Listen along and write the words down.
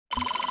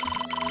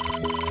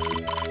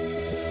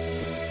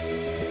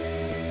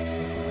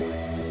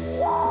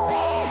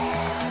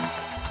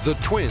The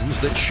twins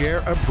that share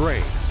a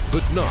brain,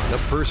 but not a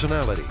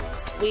personality.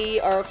 We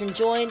are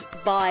conjoined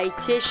by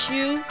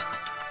tissue,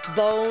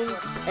 bones,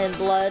 and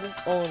blood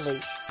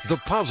only. The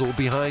puzzle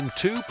behind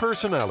two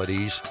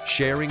personalities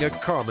sharing a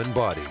common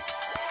body.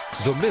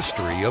 The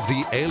mystery of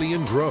the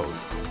alien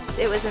growth.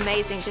 It was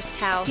amazing just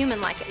how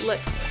human-like it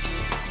looked.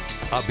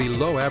 A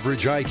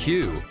below-average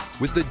IQ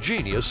with the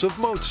genius of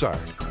Mozart.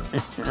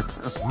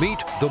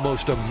 Meet the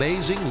most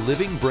amazing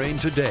living brain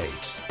today,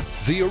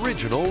 the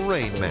original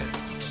Rain Man.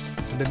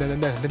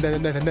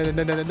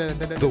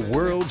 The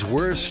world's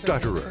worst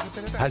stutterer.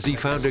 Has he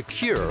found a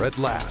cure at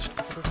last?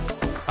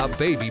 A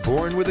baby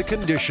born with a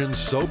condition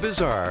so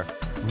bizarre,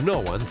 no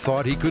one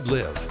thought he could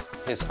live.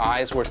 His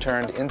eyes were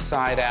turned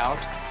inside out.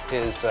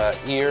 His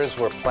ears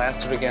were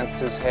plastered against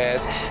his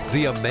head.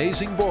 The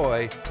amazing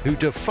boy who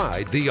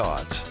defied the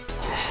odds.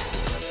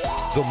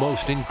 The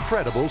most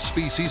incredible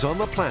species on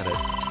the planet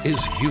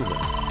is human.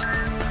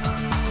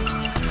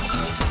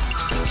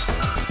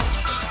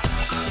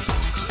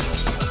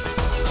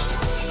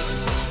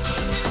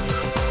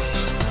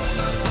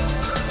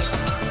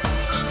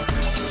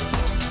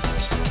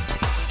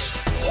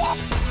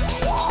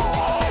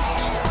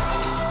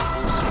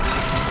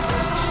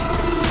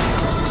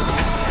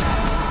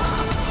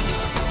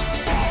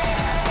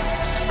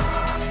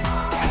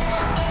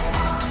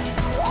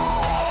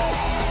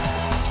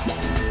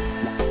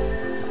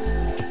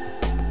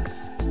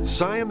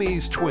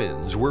 Siamese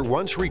twins were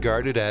once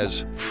regarded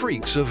as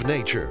freaks of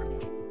nature.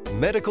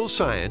 Medical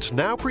science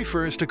now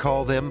prefers to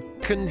call them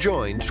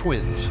conjoined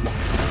twins.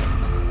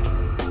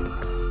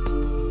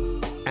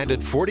 And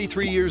at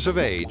 43 years of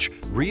age,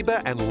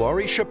 Reba and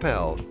Laurie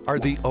Chappelle are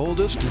the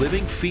oldest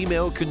living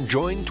female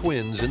conjoined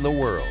twins in the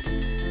world.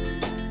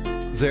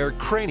 They're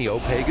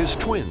craniopagus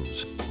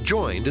twins,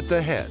 joined at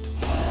the head.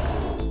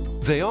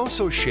 They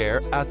also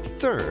share a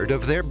third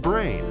of their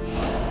brain.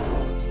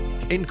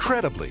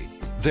 Incredibly,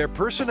 their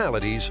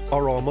personalities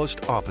are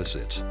almost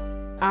opposites.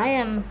 I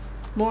am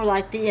more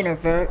like the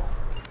introvert.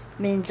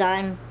 Means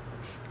I'm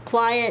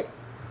quiet,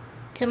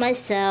 to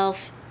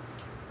myself,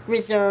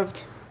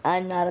 reserved.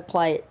 I'm not a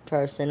quiet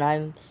person.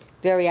 I'm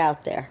very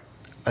out there.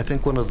 I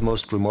think one of the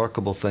most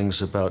remarkable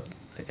things about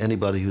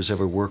anybody who's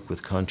ever worked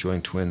with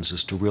conjoined twins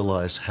is to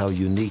realize how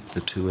unique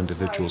the two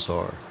individuals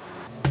are.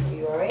 Are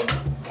you all right?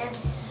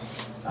 Yes.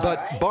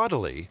 But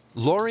bodily,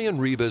 Laurie and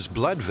Reba's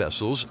blood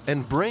vessels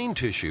and brain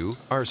tissue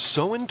are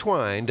so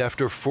entwined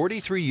after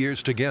 43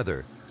 years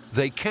together,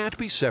 they can't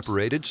be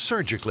separated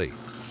surgically.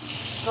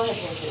 Go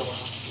ahead,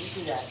 you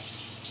do that.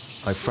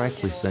 I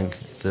frankly think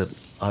that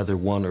either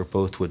one or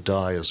both would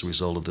die as a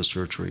result of the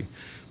surgery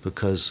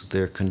because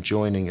their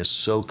conjoining is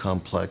so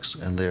complex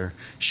and their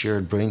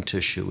shared brain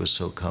tissue is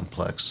so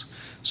complex.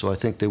 So I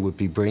think there would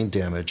be brain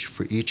damage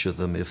for each of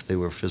them if they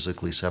were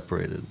physically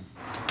separated.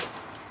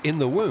 In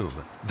the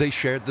womb, they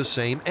shared the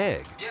same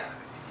egg. Yeah,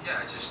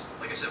 it's just,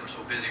 like I said, we're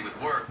so busy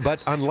with work.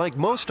 But unlike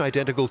most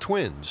identical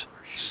twins,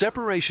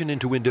 separation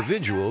into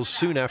individuals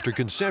soon after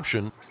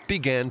conception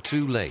began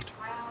too late.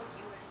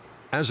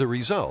 As a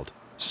result,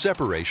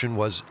 separation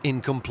was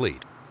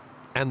incomplete,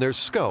 and their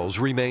skulls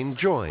remained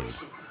joined.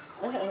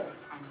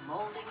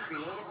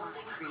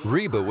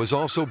 Reba was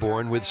also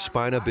born with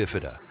spina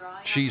bifida.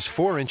 She's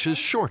 4 inches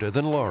shorter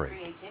than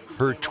Laurie.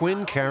 Her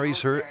twin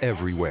carries her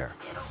everywhere.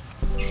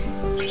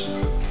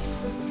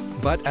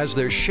 But as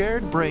their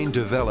shared brain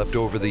developed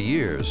over the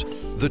years,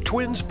 the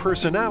twins'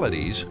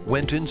 personalities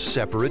went in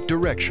separate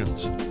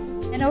directions.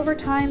 And over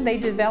time, they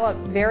develop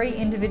very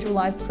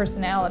individualized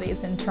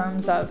personalities in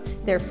terms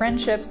of their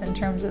friendships, in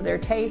terms of their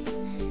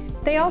tastes.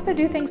 They also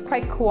do things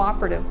quite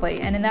cooperatively,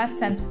 and in that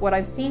sense, what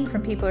I've seen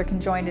from people who are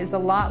conjoined is a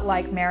lot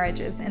like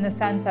marriages, in the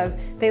sense of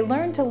they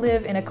learn to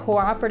live in a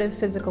cooperative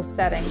physical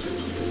setting.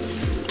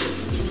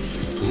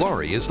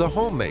 Laurie is the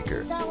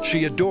homemaker.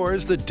 She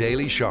adores the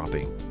daily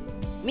shopping.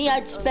 Me,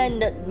 I'd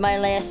spend my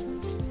last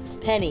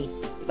penny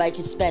if I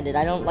could spend it.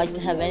 I don't like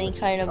to have any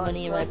kind of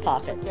money in my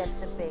pocket.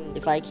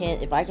 If I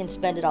can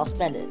spend it, I'll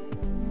spend it.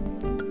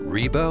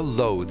 Reba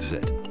loathes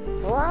it.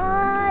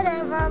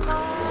 Whatever,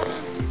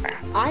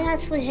 Mom. I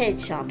actually hate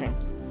shopping.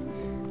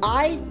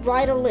 I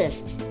write a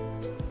list.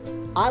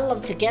 I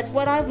love to get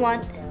what I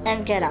want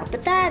and get out,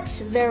 but that's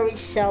very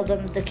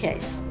seldom the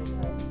case.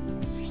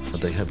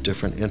 They have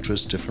different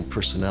interests, different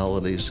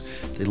personalities.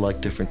 They like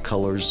different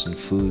colors and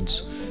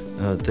foods.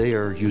 They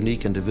are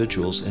unique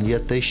individuals, and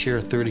yet they share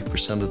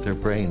 30% of their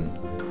brain.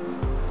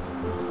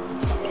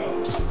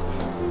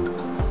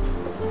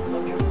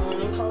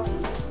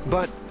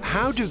 But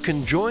how do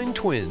conjoined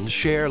twins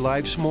share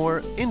life's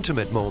more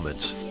intimate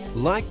moments,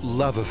 like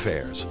love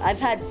affairs?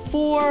 I've had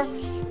 4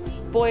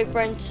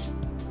 boyfriends.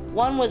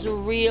 One was a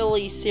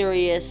really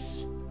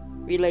serious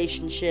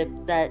relationship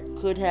that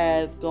could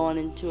have gone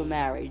into a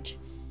marriage.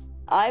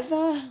 I've,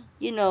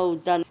 you know,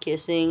 done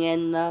kissing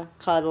and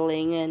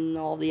cuddling and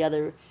all the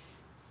other,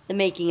 the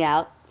making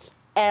out.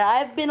 And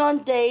I've been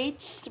on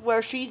dates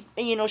where she's,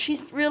 you know,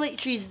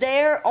 she's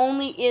there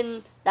only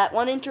in that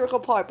one integral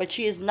part, but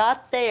she is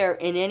not there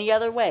in any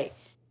other way.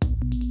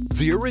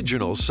 The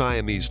original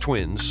Siamese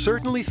twins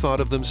certainly thought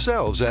of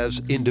themselves as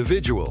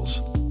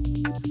individuals.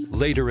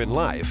 Later in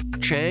life,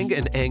 Chang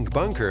and Eng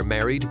Bunker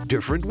married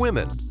different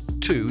women,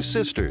 2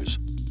 sisters,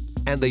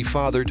 and they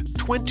fathered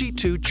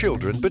 22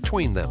 children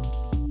between them.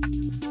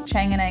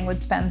 Chang and Eng would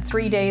spend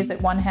 3 days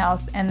at one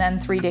house and then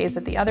 3 days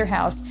at the other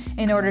house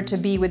in order to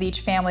be with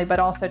each family, but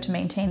also to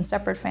maintain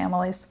separate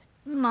families.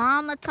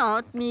 Mama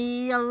taught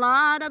me a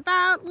lot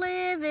about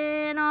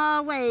living,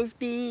 always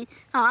be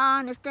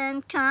honest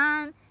and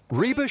kind.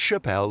 Reba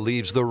Chappelle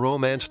leaves the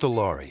romance to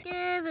Laurie.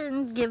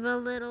 Give a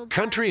little.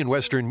 Country and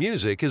Western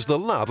music is the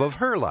love of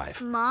her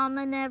life.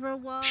 Mama never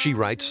was. She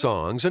writes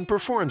songs and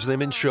performs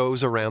them in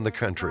shows around the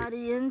country.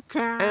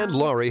 And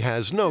Laurie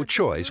has no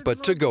choice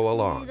but to go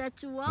along.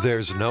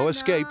 There's no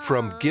escape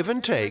from give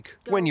and take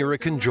when you're a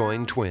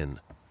conjoined twin.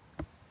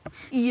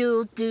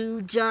 You'll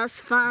do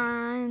just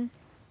fine.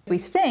 We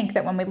think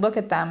that when we look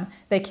at them,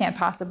 they can't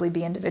possibly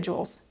be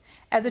individuals.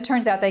 As it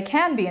turns out, they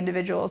can be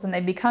individuals, and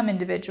they become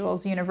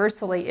individuals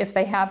universally if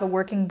they have a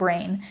working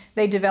brain.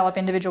 They develop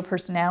individual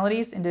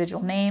personalities,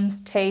 individual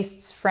names,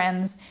 tastes,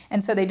 friends,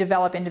 and so they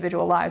develop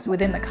individual lives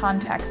within the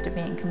context of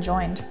being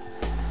conjoined.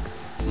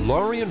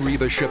 Laurie and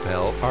Reba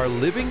Chappelle are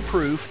living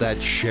proof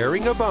that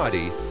sharing a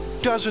body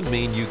doesn't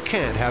mean you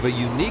can't have a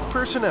unique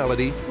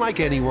personality like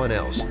anyone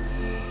else.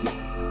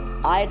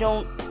 I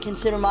don't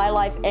consider my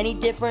life any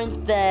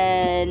different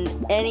than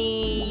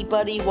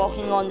anybody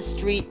walking on the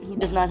street who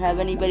does not have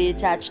anybody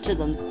attached to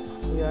them.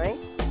 You all right?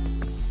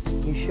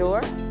 You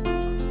sure?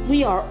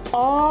 We are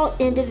all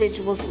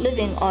individuals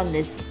living on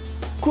this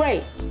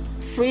great,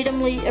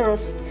 freedomly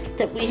earth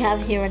that we have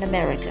here in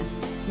America.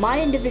 My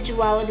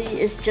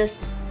individuality is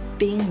just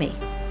being me.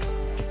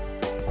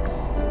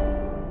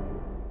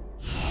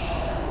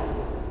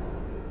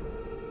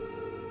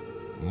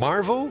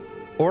 Marvel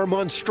or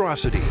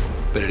monstrosity?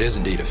 But it is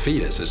indeed a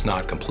fetus. It's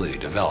not completely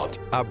developed.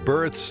 A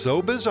birth so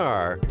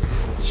bizarre,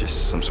 it's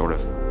just some sort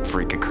of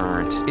freak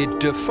occurrence. It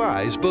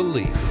defies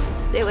belief.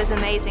 It was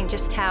amazing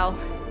just how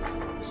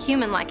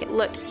human-like it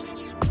looked.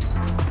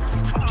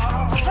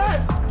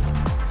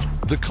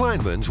 The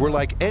Kleinmans were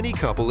like any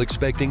couple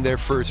expecting their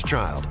first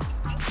child.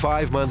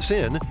 5 months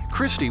in,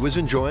 Christy was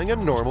enjoying a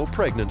normal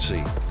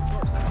pregnancy.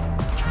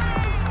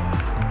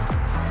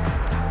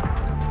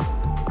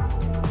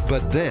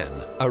 But then,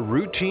 a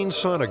routine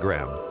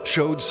sonogram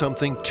showed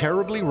something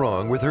terribly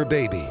wrong with her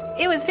baby.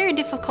 It was very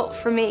difficult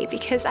for me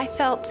because I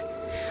felt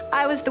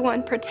I was the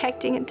one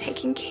protecting and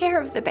taking care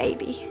of the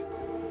baby.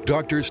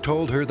 Doctors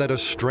told her that a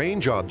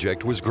strange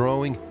object was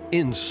growing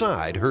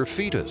inside her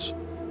fetus.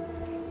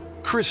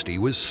 Christy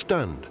was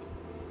stunned.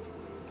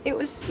 It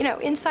was,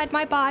 inside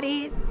my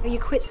body. You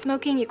quit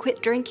smoking, you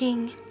quit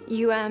drinking,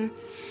 you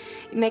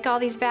make all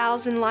these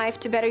vows in life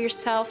to better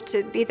yourself,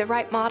 to be the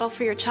right model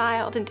for your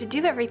child, and to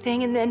do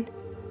everything, and then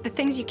the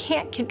things you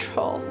can't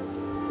control.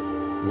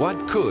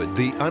 What could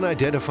the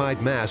unidentified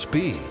mass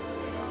be?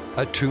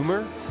 A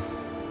tumor?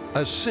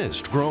 A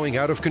cyst growing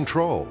out of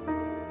control?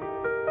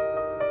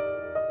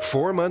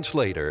 4 months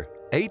later,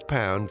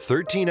 8-pound,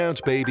 13-ounce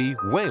baby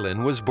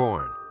Waylon was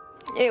born.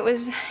 It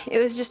was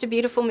just a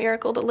beautiful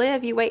miracle to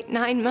live. You wait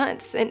 9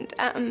 months, and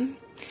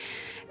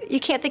you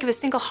can't think of a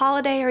single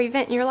holiday or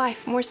event in your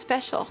life more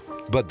special.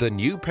 But the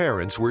new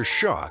parents were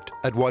shocked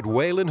at what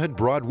Waylon had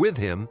brought with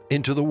him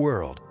into the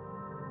world.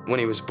 When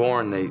he was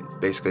born,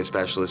 a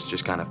specialist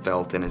just kind of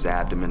felt in his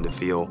abdomen to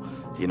feel,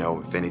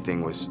 if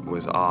anything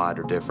was odd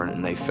or different,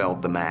 and they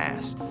felt the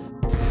mass.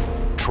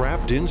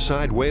 Trapped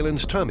inside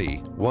Waylon's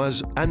tummy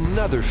was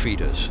another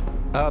fetus,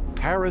 a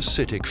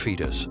parasitic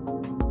fetus.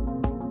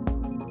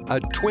 A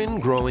twin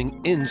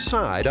growing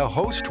inside a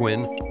host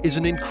twin is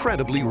an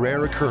incredibly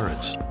rare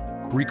occurrence,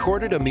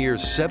 recorded a mere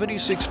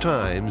 76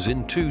 times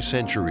in 2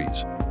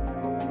 centuries.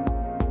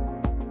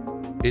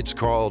 It's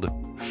called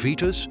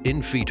fetus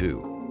in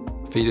fetu.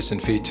 Fetus in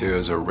fetu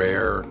is a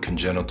rare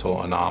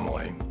congenital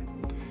anomaly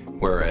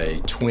where a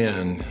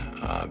twin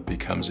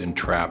becomes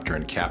entrapped or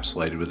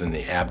encapsulated within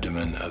the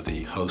abdomen of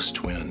the host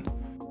twin.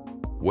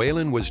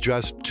 Waylon was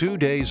just 2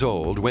 days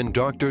old when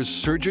doctors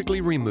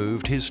surgically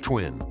removed his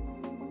twin.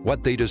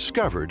 What they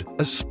discovered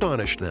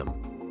astonished them.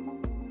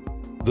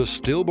 The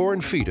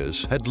stillborn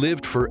fetus had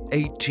lived for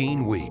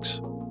 18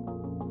 weeks.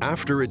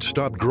 After it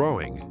stopped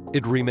growing,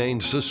 it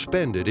remained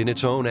suspended in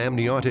its own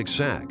amniotic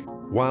sac,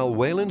 while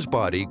Waylon's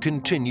body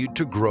continued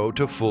to grow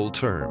to full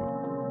term.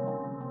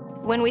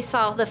 When we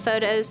saw the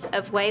photos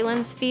of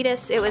Waylon's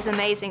fetus, it was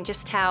amazing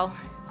just how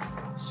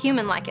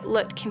human-like it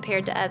looked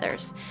compared to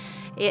others.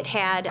 It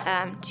had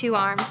 2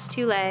 arms,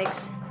 2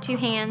 legs, 2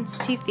 hands,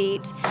 2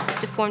 feet,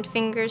 deformed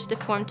fingers,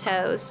 deformed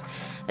toes,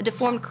 a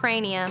deformed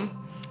cranium,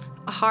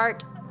 a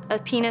heart, a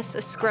penis,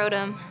 a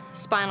scrotum,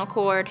 spinal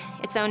cord,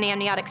 its own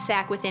amniotic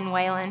sac within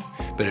Waylon.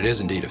 But it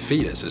is indeed a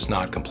fetus. It's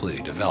not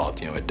completely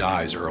developed. It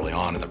dies early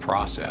on in the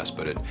process,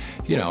 but it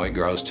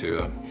grows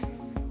to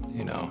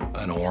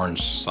an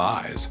orange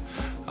size,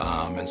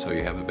 and so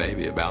you have a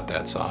baby about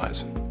that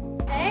size.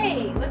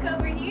 Hey, look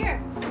over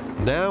here.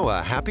 Now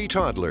a happy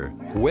toddler,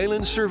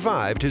 Waylon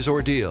survived his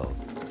ordeal.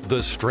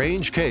 The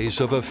strange case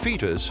of a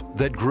fetus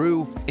that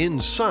grew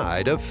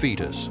inside a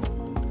fetus.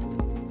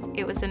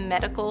 It was a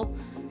medical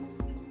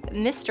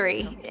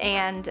mystery,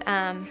 and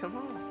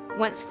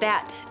once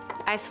that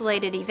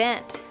isolated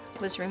event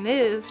was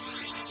removed,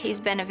 he's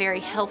been a very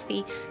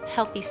healthy,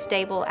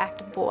 stable,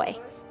 active boy.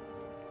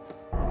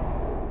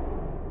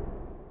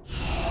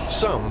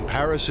 Some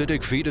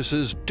parasitic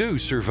fetuses do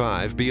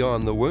survive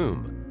beyond the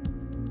womb.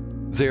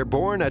 They're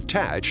born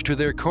attached to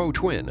their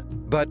co-twin,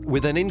 but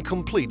with an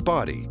incomplete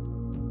body.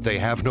 They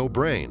have no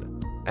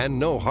brain and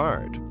no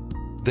heart.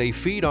 They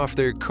feed off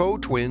their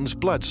co-twin's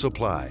blood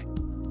supply.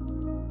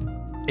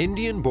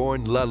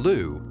 Indian-born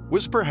Lalu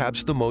was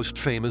perhaps the most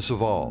famous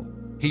of all.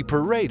 He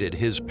paraded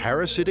his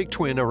parasitic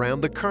twin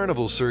around the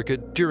carnival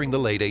circuit during the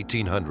late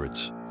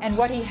 1800s. And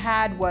what he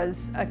had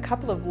was a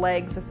couple of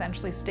legs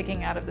essentially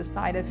sticking out of the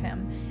side of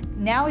him.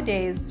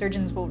 Nowadays,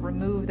 surgeons will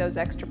remove those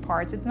extra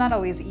parts. It's not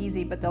always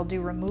easy, but they'll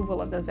do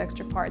removal of those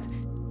extra parts.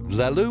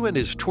 Lalu and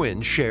his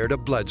twin shared a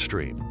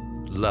bloodstream.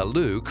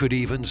 Lalu could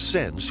even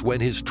sense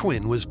when his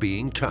twin was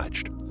being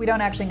touched. We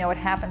don't actually know what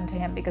happened to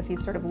him because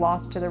he's sort of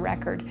lost to the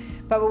record.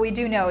 But what we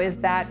do know is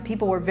that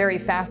people were very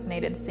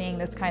fascinated seeing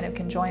this kind of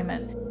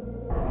conjoinment.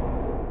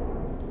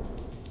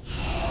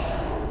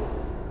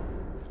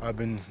 I've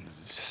been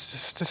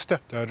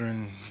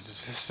stuttering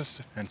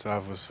since I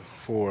was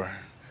 4.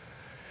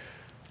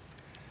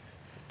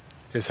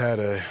 It's had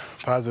a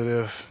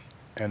positive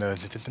and a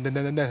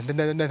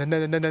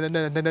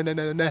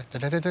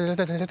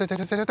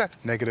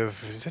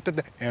negative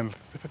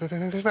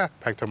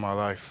impact on my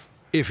life.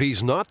 If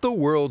he's not the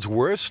world's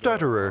worst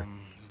stutterer,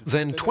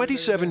 then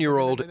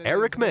 27-year-old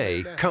Eric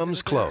May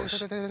comes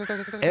close.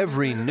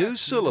 Every new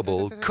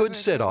syllable could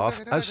set off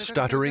a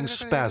stuttering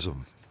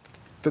spasm.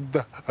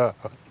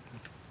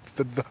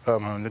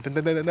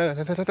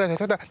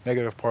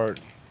 Negative part.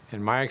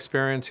 In my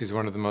experience, he's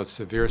one of the most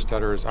severe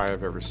stutterers I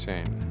have ever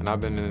seen, and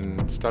I've been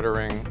in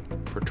stuttering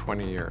for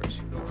 20 years.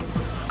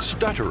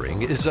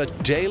 Stuttering is a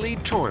daily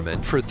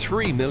torment for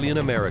 3 million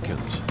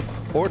Americans.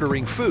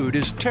 Ordering food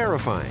is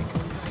terrifying.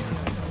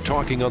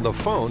 Talking on the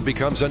phone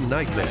becomes a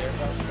nightmare.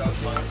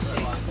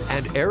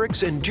 And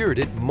Eric's endured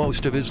it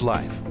most of his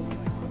life.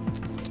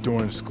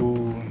 During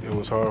school, it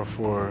was hard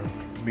for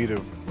me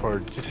to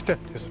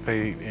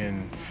participate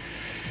in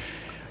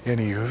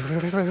any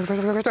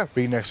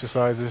reading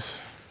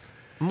exercises.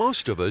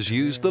 Most of us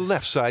use the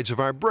left sides of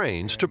our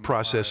brains to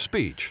process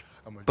speech.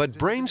 But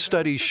brain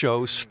studies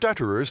show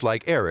stutterers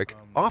like Eric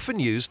often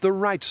use the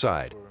right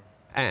side.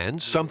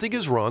 And something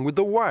is wrong with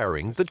the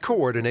wiring that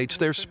coordinates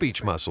their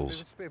speech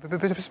muscles. They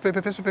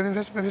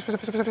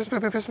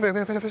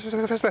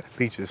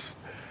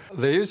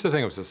used to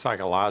think it was a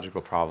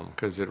psychological problem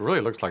because it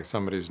really looks like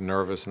somebody's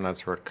nervous and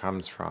that's where it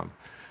comes from.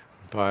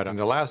 But in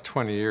the last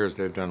 20 years,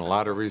 they've done a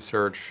lot of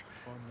research,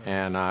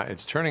 and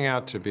it's turning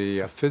out to be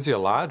a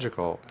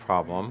physiological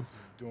problem.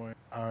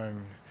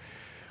 I'm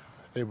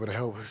able to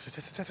help.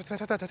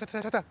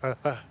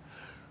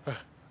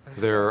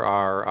 There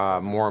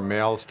are more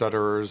male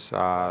stutterers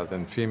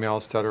than female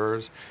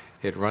stutterers.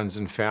 It runs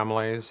in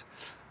families.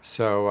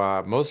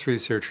 So most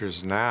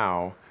researchers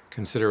now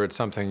consider it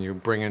something you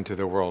bring into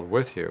the world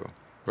with you,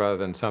 rather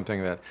than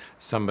something that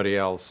somebody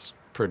else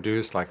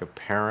produced, like a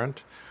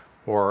parent,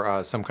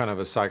 or some kind of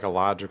a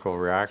psychological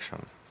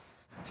reaction.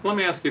 So let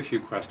me ask you a few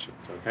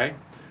questions, okay?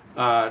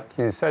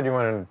 You said you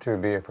wanted to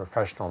be a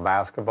professional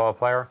basketball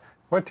player.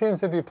 What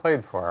teams have you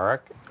played for,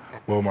 Eric?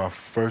 Well, my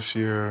first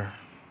year,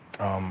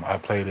 I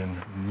played in...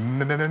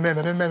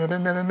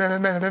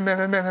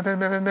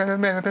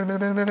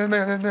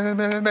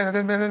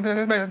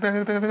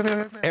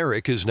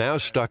 Eric is now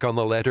stuck on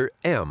the letter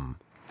M.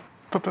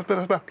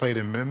 Played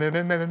in...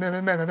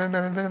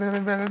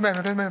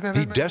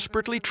 He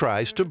desperately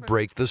tries to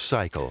break the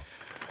cycle.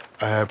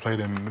 I have played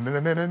in...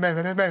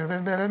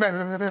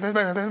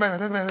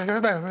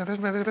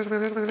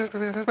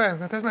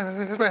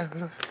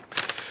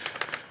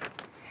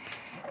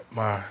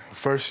 My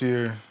first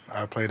year,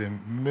 I played in...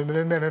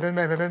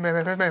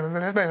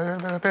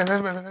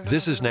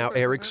 This is now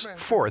Eric's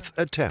 4th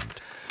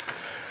attempt.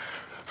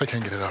 I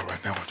can't get it out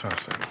right now. I'm trying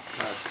to say.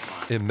 That's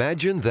fine.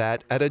 Imagine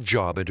that at a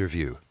job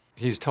interview.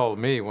 He's told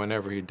me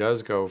whenever he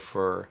does go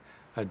for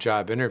a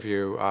job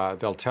interview,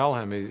 they'll tell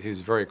him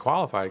he's very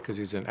qualified because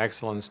he's an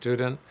excellent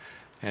student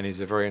and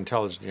he's a very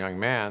intelligent young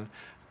man,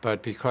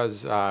 but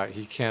because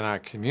he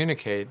cannot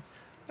communicate,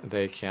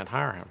 they can't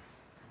hire him.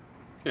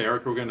 Okay,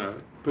 Eric, we're going to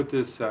put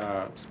this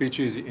speech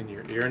easy in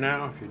your ear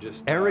now. If you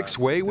just Eric's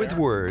way with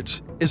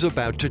words is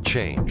about to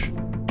change,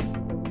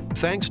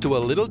 thanks to a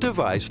little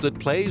device that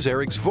plays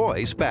Eric's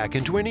voice back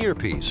into an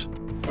earpiece.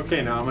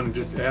 Okay, now I'm going to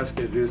just ask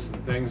you to do some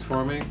things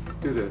for me.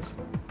 Do this.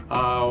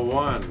 1.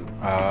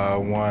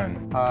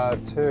 1.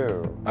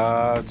 2.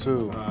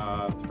 2.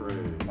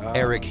 3.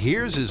 Eric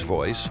hears his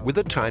voice with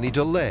a tiny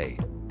delay.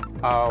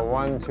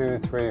 1, 2,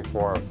 3,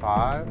 4,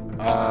 5.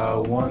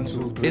 1,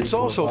 2, 3, It's 4,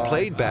 also 5.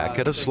 played back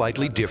at a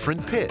slightly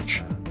different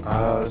pitch.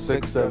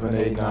 6, 7,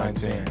 8, 9,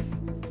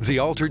 10. The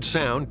altered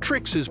sound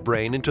tricks his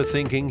brain into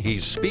thinking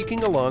he's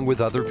speaking along with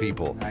other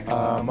people.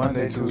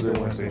 Monday, Tuesday,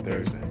 Wednesday,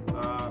 Thursday.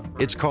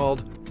 It's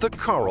called the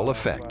choral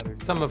effect.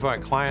 Some of my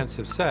clients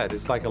have said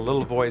it's like a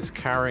little voice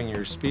carrying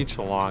your speech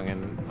along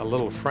and a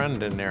little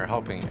friend in there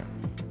helping you.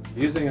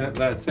 Using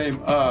that same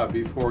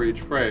before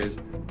each phrase,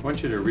 I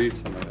want you to read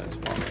some of this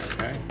for me,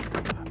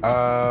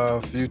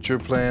 okay? Future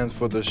plans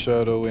for the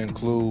shuttle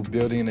include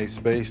building a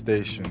space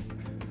station.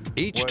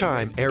 Each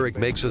time Eric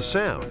makes a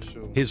sound,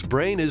 his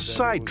brain is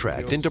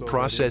sidetracked into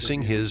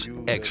processing his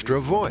extra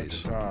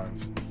voice.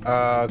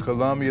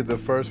 Columbia, the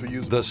first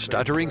reusable. The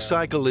stuttering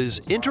cycle is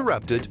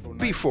interrupted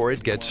before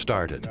it gets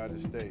started.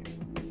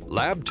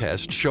 Lab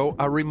tests show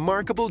a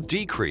remarkable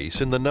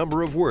decrease in the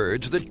number of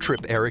words that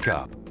trip Eric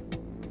up.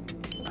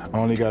 I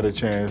only got a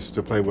chance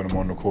to play with him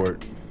on the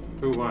court.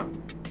 Who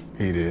won?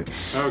 He did.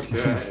 Okay,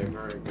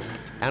 very good.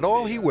 And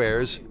all he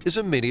wears is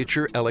a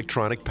miniature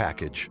electronic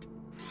package.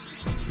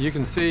 You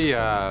can see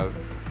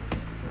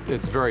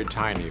it's very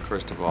tiny,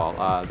 first of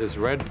all. This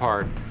red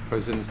part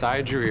goes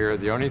inside your ear.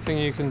 The only thing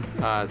you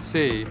can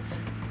see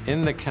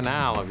in the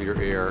canal of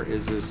your ear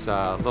is this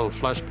little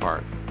flesh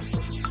part.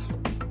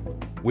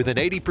 With an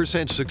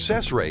 80%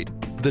 success rate,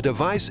 the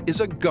device is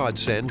a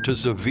godsend to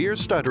severe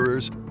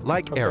stutterers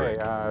like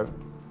Eric.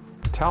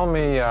 Tell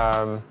me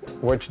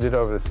what you did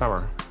over the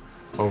summer.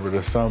 Over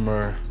the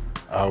summer,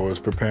 I was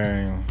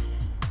preparing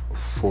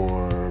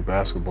for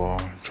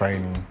basketball,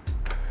 training.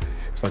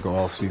 It's like an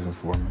off season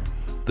for me.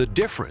 The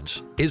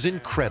difference is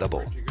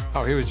incredible.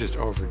 Oh, he was just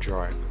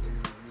overjoyed.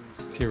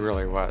 He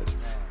really was.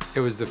 It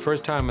was the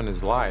first time in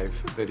his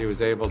life that he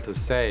was able to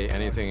say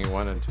anything he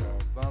wanted to.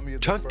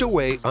 Tucked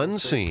away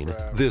unseen,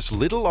 this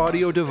little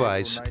audio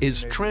device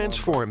is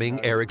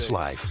transforming Eric's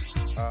life.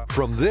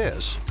 From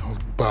this,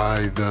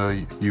 by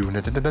the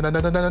unit,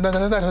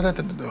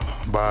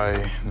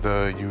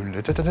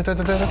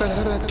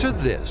 to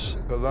this.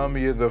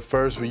 Columbia, the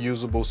first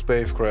reusable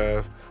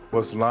spacecraft,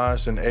 was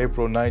launched in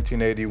April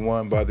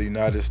 1981 by the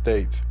United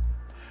States.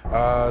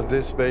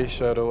 This space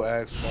shuttle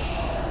acts.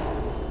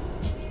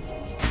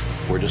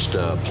 We're just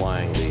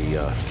applying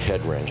the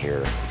head ring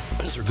here.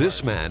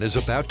 This man is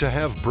about to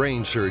have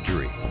brain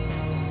surgery,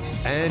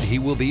 and he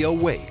will be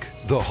awake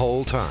the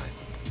whole time.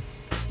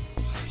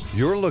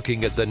 You're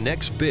looking at the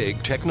next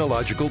big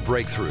technological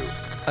breakthrough,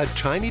 a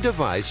tiny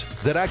device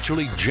that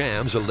actually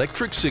jams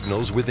electric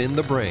signals within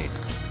the brain.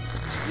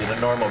 In a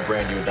normal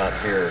brain, you would not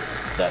hear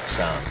that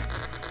sound.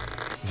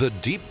 The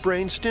deep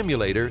brain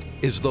stimulator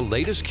is the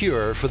latest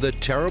cure for the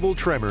terrible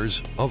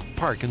tremors of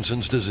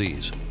Parkinson's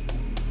disease.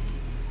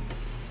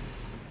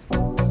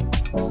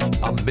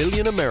 1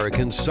 million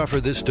Americans suffer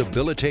this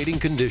debilitating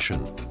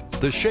condition.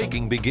 The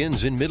shaking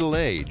begins in middle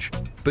age,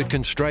 but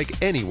can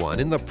strike anyone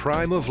in the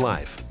prime of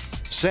life.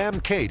 Sam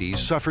Cady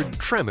suffered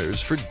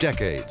tremors for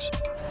decades.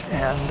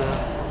 And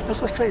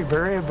as I say,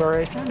 very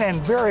embarrassing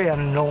and very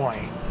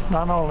annoying.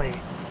 Not only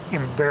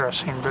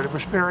embarrassing, but it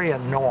was very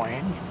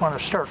annoying. You want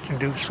to start to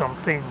do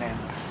something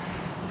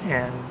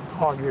and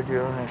all you're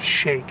doing is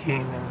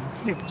shaking,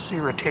 and it was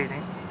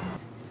irritating.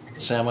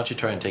 Sam, why don't you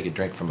try and take a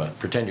drink from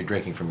pretend you're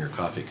drinking from your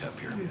coffee cup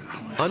here.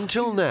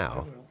 Until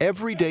now,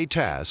 everyday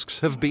tasks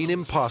have been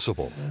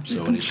impossible.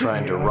 So when he's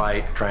trying to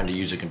write, trying to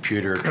use a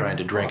computer, trying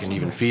to drink and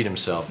even feed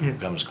himself, it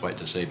becomes quite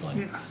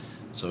disabling.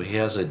 So he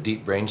has a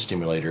deep brain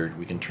stimulator.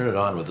 We can turn it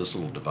on with this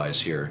little device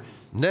here.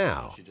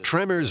 Now,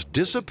 tremors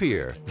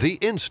disappear the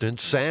instant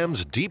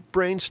Sam's deep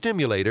brain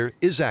stimulator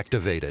is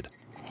activated.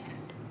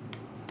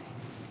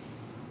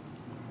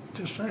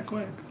 Just that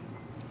quick.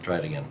 Try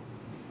it again.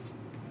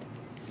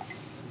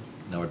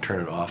 Now we'll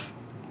turn it off.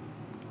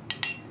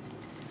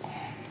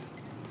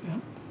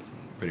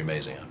 Pretty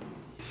amazing, huh?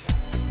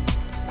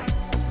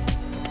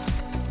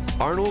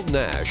 Arnold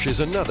Nash is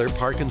another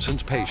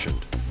Parkinson's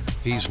patient.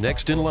 He's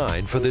next in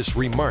line for this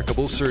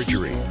remarkable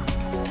surgery.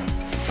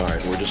 All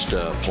right, we're just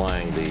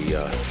applying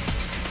the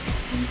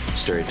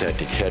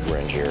stereotactic head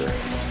ring here.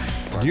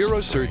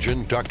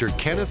 Neurosurgeon Dr.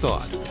 Kenneth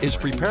Ott is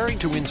preparing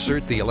to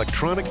insert the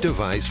electronic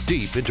device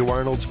deep into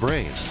Arnold's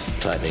brain.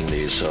 Tightening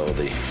these so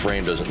the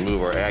frame doesn't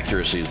move. Our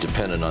accuracy is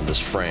dependent on this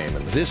frame.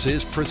 This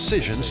is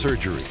precision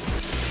surgery.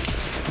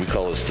 We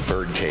call this the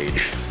bird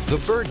cage. The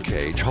bird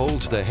cage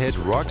holds the head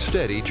rock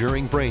steady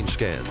during brain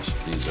scans.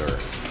 These are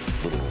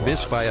little rods.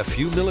 Missed by a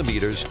few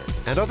millimeters,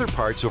 and other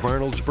parts of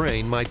Arnold's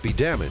brain might be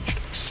damaged.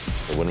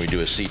 So when we do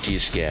a CT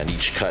scan,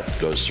 each cut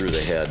goes through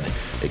the head.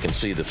 It can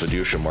see the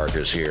fiducia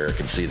markers here, it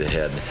can see the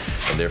head,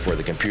 and therefore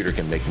the computer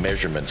can make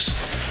measurements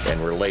and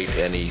relate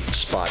any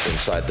spot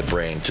inside the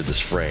brain to this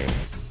frame.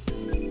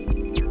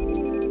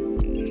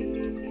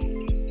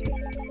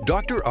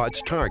 Dr.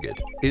 Ott's target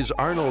is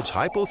Arnold's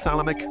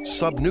hypothalamic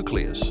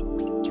subnucleus.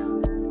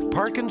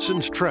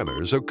 Parkinson's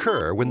tremors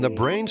occur when the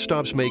brain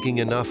stops making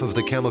enough of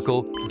the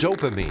chemical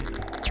dopamine.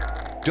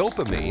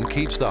 Dopamine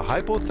keeps the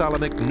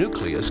hypothalamic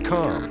nucleus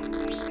calm.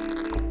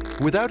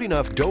 Without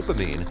enough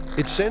dopamine,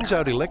 it sends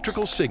out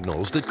electrical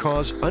signals that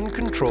cause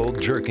uncontrolled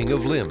jerking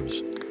of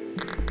limbs.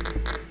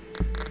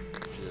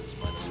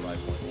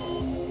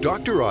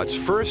 Dr. Ott's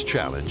first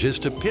challenge is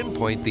to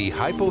pinpoint the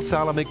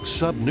hypothalamic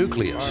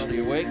subnucleus. Are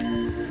you awake?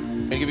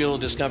 I'm going to give you a little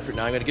discomfort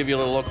now. I'm going to give you a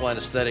little local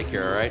anesthetic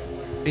here, all right?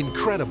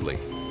 Incredibly,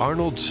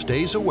 Arnold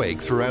stays awake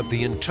throughout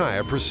the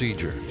entire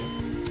procedure.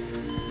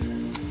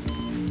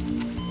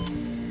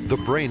 The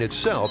brain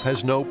itself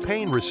has no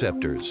pain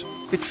receptors.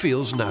 It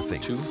feels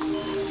nothing.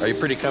 Are you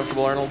pretty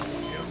comfortable, Arnold?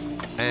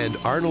 And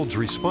Arnold's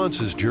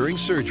responses during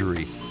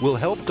surgery will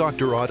help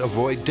Dr. Ott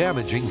avoid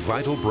damaging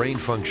vital brain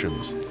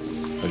functions.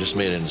 I just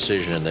made an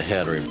incision in the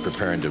head. We're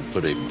preparing to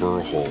put a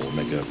burr hole,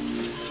 make a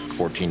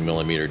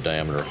 14-millimeter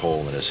diameter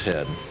hole in his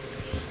head.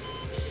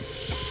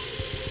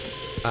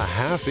 A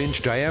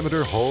half-inch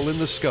diameter hole in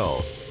the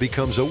skull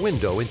becomes a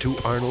window into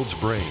Arnold's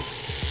brain.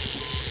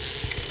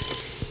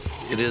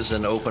 It is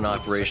an open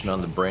operation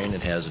on the brain.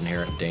 It has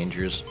inherent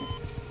dangers.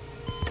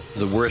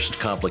 The worst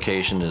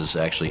complication is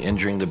actually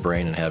injuring the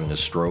brain and having a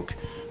stroke,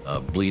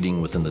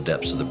 bleeding within the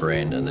depths of the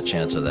brain, and the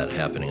chance of that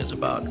happening is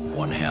about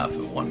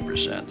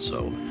 1/2%.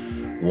 So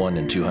 1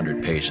 in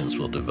 200 patients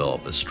will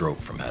develop a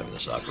stroke from having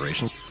this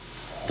operation.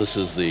 This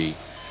is the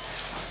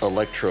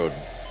electrode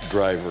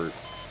driver.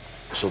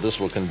 So this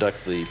will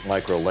conduct the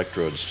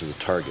microelectrodes to the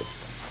target.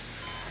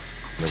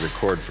 They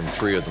record from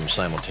 3 of them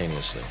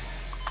simultaneously.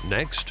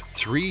 Next,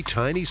 3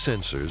 tiny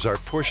sensors are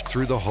pushed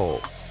through the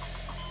hole.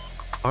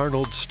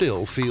 Arnold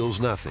still feels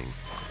nothing.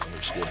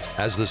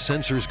 As the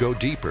sensors go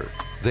deeper,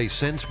 they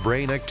sense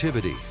brain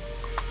activity.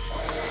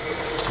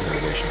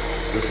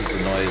 This is the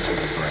noise of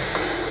the brain.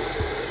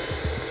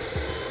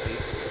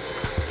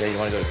 Okay, you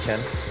want to go to 10?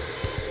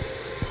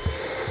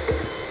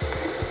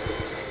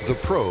 The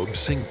probes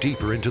sink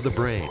deeper into the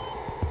brain.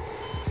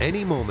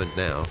 Any moment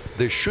now,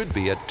 there should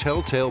be a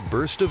telltale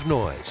burst of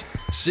noise,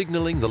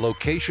 signaling the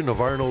location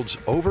of Arnold's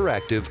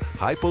overactive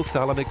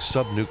hypothalamic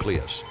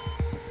subnucleus.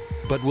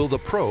 But will the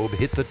probe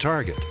hit the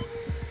target?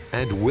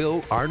 And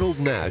will Arnold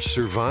Nash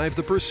survive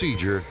the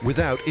procedure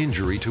without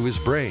injury to his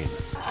brain?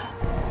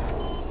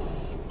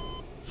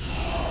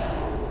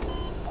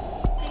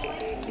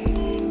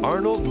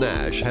 Arnold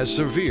Nash has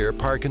severe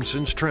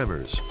Parkinson's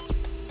tremors.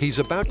 He's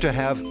about to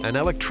have an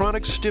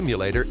electronic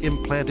stimulator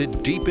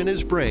implanted deep in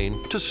his brain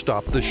to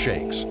stop the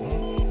shakes.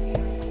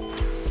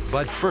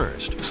 But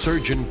first,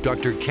 surgeon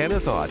Dr.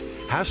 Kenneth Ott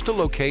has to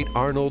locate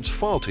Arnold's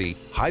faulty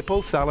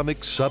hypothalamic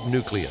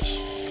subnucleus.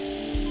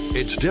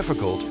 It's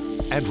difficult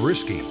and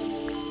risky,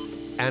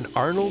 and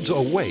Arnold's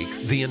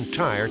awake the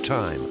entire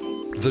time.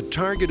 The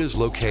target is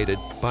located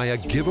by a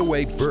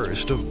giveaway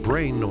burst of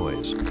brain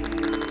noise.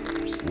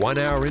 1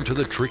 hour into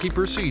the tricky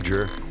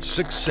procedure,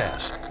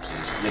 success.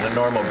 In a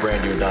normal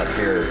brain, you would not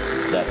hear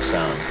that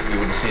sound. You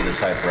wouldn't see this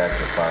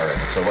hyperactive firing.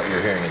 So what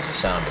you're hearing is the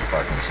sound of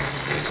Parkinson's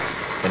disease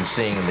and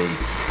seeing the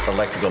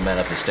electrical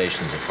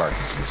manifestations of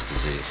Parkinson's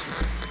disease.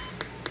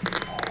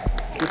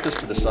 Put this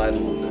to the side a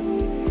little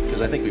bit,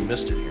 because I think we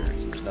missed it here.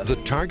 The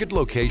target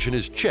location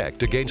is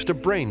checked against a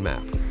brain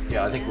map.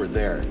 Yeah, I think we're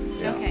there.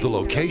 Yeah. Okay. The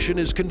location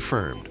is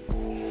confirmed.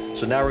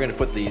 So now we're going to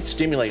put the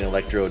stimulating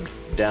electrode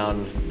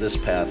down this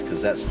path,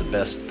 because that's the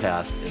best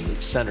path in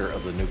the center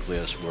of the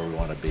nucleus where we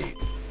want to be.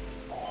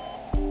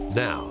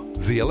 Now,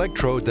 the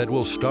electrode that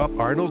will stop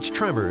Arnold's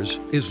tremors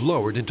is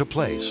lowered into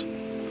place.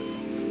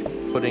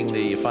 Putting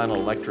the final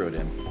electrode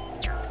in.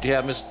 Do you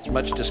have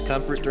much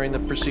discomfort during the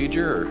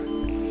procedure, or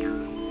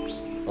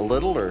a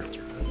little, or?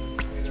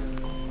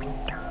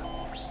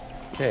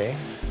 Okay,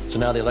 so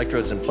now the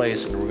electrode's in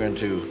place, and we're going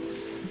to,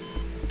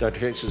 Dr.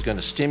 Hicks is going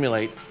to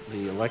stimulate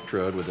the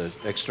electrode with an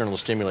external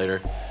stimulator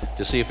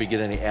to see if we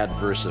get any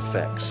adverse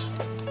effects.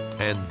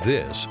 And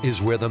this is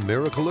where the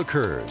miracle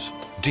occurs,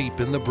 deep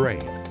in the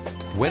brain.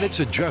 When it's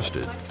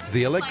adjusted,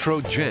 the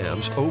electrode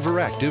jams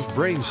overactive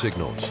brain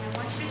signals. I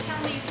want you to tell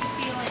me if you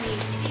feel any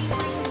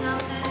tingling,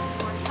 numbness,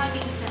 or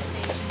tugging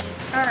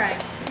sensations. All right,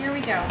 here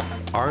we go.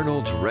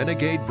 Arnold's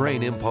renegade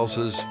brain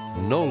impulses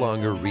no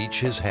longer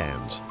reach his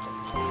hands.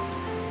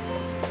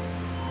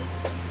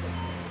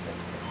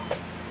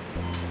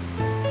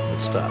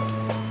 It stopped.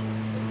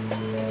 How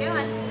you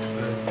doing?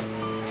 Good.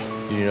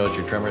 Do you notice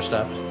your tremor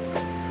stopped? How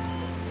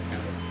you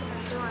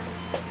doing?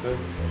 Good.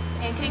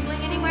 Any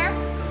tingling anywhere?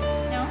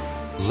 No?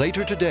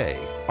 Later today,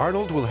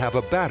 Arnold will have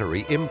a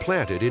battery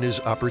implanted in his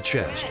upper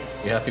chest.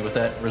 You happy with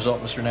that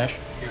result, Mr. Nash?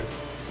 Good.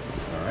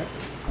 All right.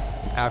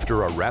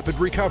 After a rapid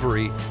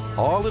recovery,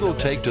 all it'll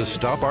take to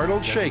stop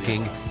Arnold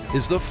shaking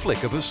is the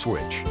flick of a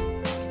switch.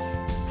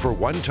 For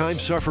one-time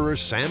sufferer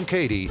Sam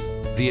Cady,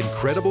 the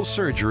incredible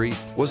surgery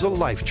was a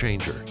life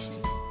changer.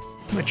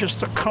 But just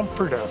the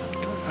comfort of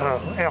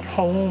it, at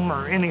home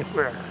or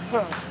anywhere,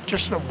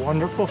 just a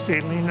wonderful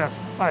feeling that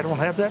I don't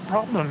have that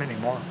problem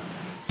anymore.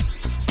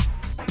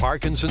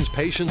 Parkinson's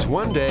patients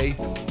one day,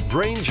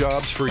 brain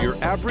jobs for your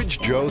average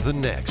Joe the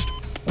next.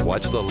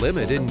 What's the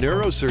limit in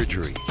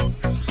neurosurgery?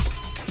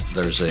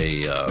 There's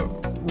a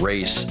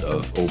race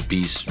of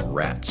obese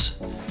rats,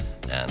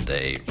 and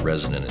a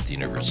resident at the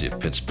University of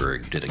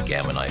Pittsburgh did a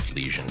gamma knife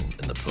lesion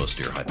in the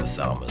posterior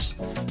hypothalamus,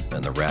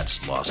 and the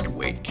rats lost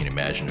weight. Can you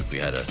imagine if we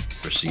had a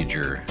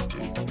procedure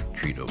to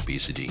treat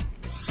obesity?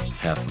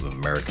 Half of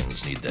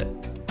Americans need that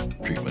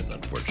treatment,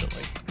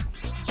 unfortunately.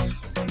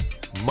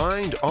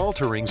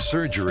 Mind-altering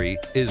surgery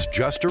is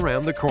just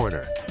around the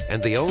corner,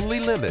 and the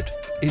only limit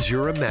is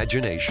your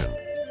imagination.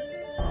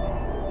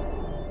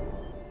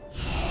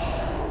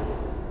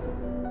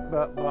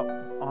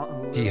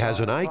 He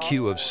has an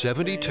IQ of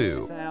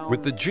 72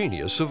 with the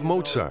genius of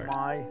Mozart.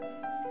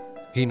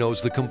 He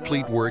knows the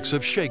complete works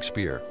of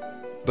Shakespeare,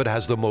 but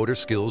has the motor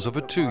skills of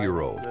a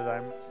 2-year-old.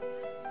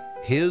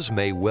 His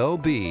may well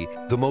be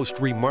the most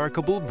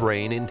remarkable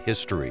brain in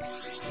history.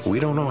 We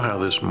don't know how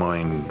this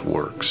mind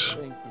works.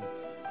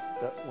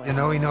 You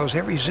know, he knows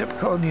every zip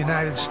code in the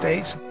United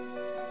States.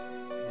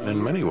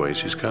 In many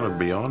ways, he's kind of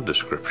beyond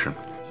description.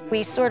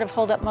 We sort of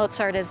hold up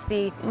Mozart as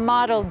the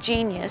model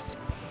genius.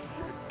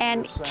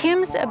 And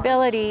Kim's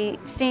ability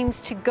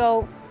seems to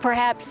go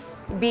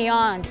perhaps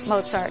beyond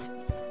Mozart.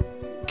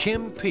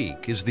 Kim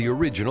Peek is the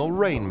original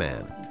Rain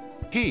Man.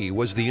 He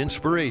was the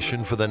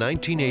inspiration for the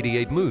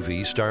 1988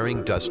 movie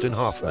starring Dustin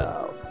Hoffman.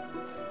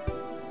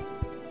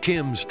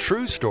 Kim's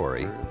true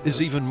story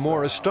is even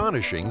more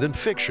astonishing than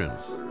fiction.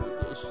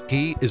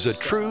 He is a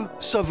true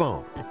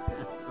savant.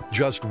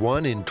 Just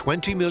 1 in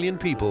 20 million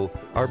people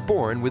are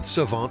born with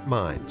savant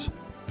minds.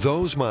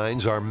 Those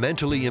minds are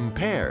mentally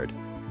impaired,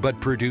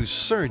 but produce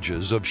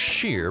surges of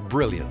sheer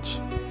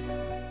brilliance.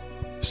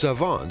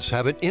 Savants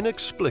have an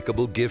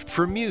inexplicable gift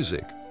for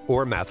music,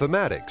 or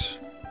mathematics,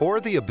 or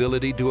the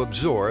ability to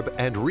absorb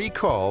and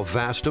recall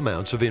vast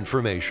amounts of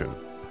information.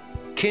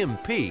 Kim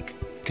Peek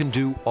can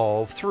do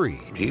all 3.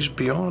 He's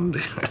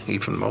beyond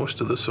even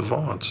most of the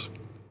savants.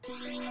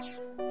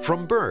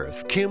 From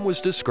birth, Kim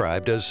was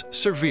described as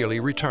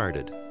severely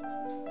retarded.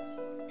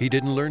 He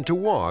didn't learn to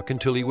walk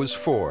until he was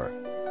 4.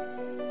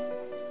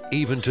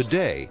 Even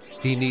today,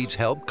 he needs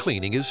help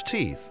cleaning his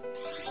teeth.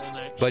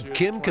 But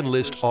Kim can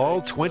list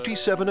all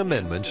 27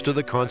 amendments to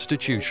the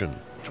Constitution.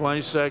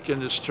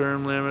 22nd is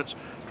term limits,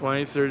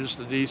 23rd is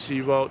the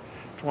DC vote,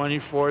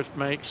 24th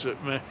makes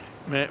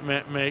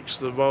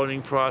the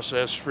voting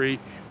process free.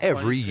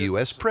 Every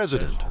U.S.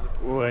 president.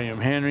 William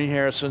Henry,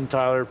 Harrison,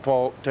 Tyler,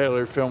 Polk,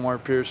 Taylor, Fillmore,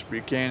 Pierce,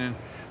 Buchanan,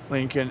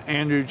 Lincoln,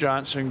 Andrew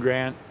Johnson,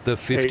 Grant. The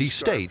 50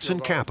 states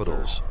and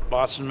capitals.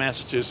 Boston,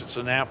 Massachusetts,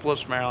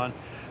 Annapolis, Maryland,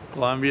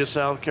 Columbia,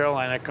 South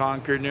Carolina,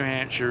 Concord, New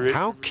Hampshire.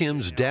 How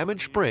Kim's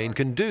damaged brain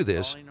can do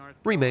this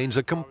remains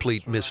a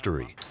complete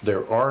mystery.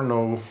 There are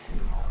no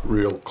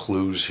real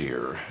clues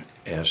here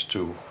as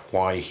to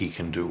why he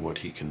can do what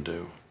he can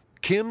do.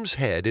 Kim's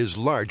head is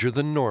larger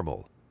than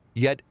normal,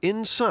 yet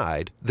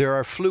inside there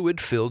are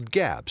fluid-filled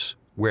gaps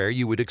where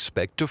you would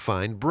expect to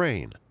find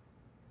brain.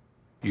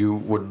 You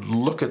would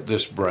look at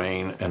this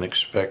brain and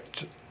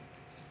expect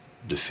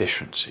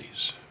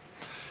deficiencies.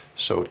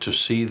 So to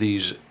see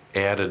these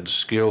added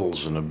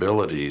skills and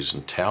abilities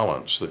and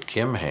talents that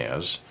Kim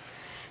has,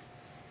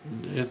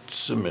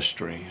 it's a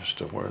mystery as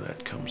to where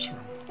that comes from.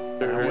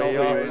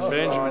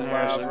 Benjamin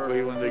Harrison,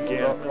 Cleveland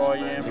again,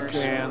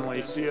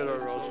 McCanley, Theodore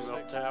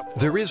Roosevelt, Taft.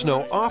 There is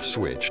no off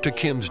switch to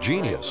Kim's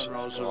genius.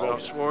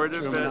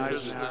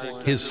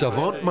 His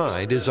savant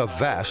mind is a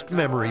vast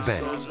memory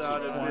bank.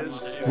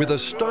 With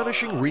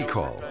astonishing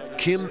recall,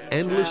 Kim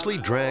endlessly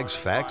drags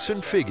facts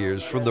and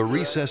figures from the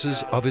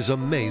recesses of his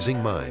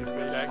amazing mind.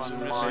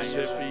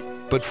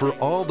 But for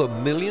all the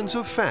millions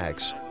of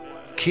facts,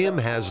 Kim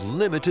has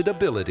limited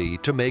ability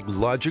to make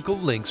logical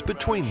links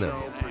between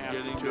them.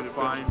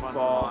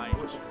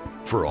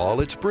 For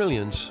all its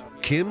brilliance,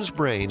 Kim's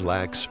brain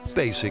lacks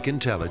basic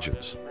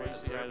intelligence.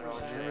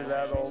 Remember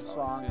that old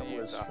song that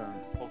was from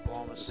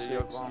Oklahoma City,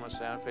 Oklahoma,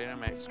 Santa Fe, New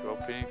Mexico,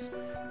 Phoenix,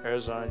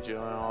 Arizona,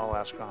 Juneau,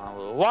 Alaska,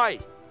 Honolulu. Why?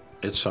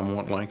 It's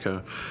somewhat like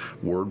a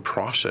word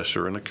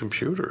processor in a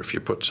computer. If you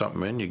put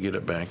something in, you get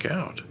it back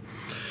out.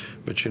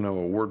 But you know,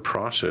 a word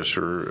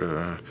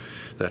processor,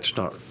 that's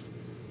not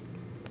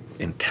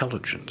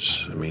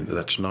intelligence. I mean,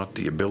 that's not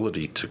the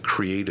ability to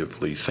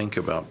creatively think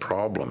about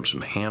problems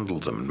and handle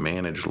them and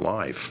manage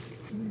life.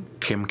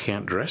 Kim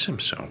can't dress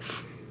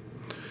himself.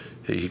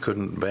 He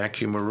couldn't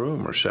vacuum a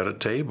room or set a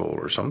table,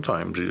 or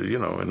sometimes, you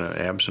know, in an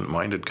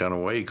absent-minded kind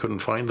of way, he couldn't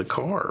find the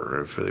car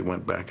if they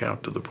went back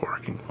out to the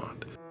parking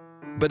lot.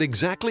 But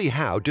exactly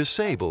how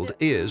disabled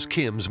is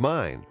Kim's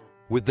mind?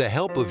 With the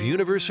help of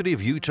University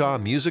of Utah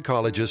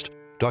musicologist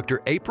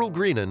Dr. April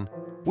Greenan,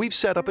 we've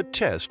set up a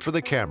test for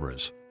the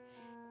cameras.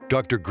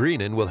 Dr.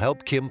 Greenan will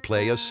help Kim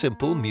play a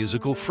simple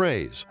musical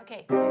phrase.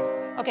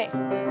 Okay.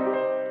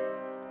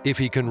 If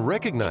he can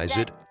recognize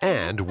it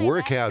and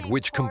work out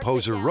which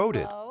composer wrote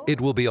it, it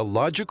will be a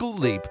logical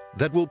leap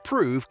that will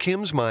prove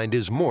Kim's mind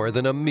is more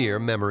than a mere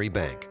memory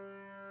bank.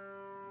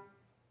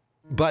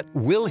 But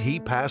will he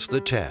pass the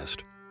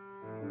test?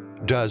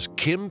 Does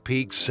Kim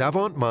Peek's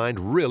savant mind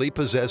really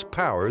possess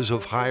powers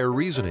of higher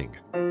reasoning?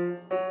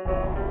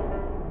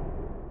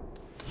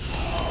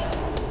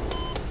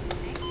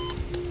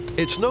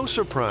 It's no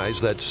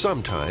surprise that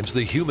sometimes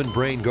the human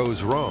brain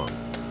goes wrong.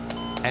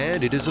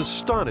 And it is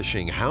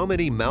astonishing how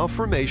many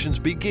malformations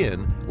begin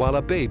while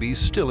a baby's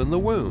still in the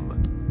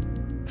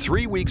womb.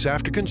 3 weeks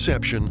after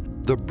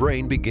conception, the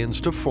brain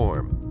begins to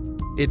form.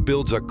 It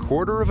builds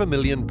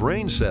 250,000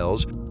 brain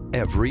cells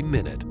every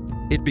minute.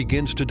 It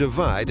begins to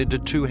divide into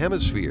 2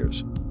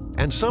 hemispheres.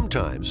 And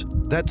sometimes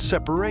that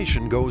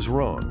separation goes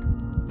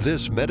wrong.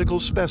 This medical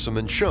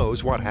specimen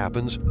shows what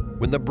happens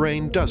when the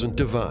brain doesn't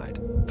divide.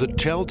 The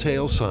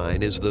telltale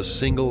sign is the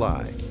single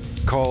eye,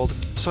 called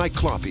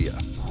cyclopia.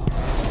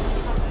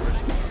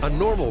 A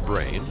normal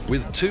brain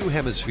with 2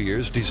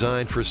 hemispheres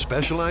designed for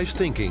specialized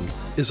thinking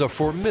is a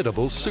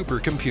formidable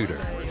supercomputer.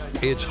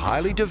 Its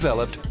highly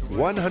developed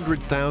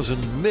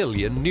 100,000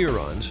 million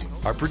neurons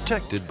are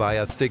protected by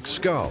a thick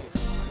skull.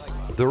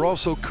 They're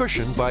also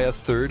cushioned by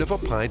 1/3 of a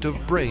pint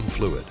of brain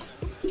fluid.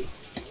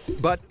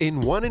 But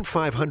in 1 in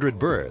 500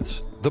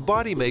 births, the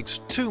body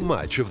makes too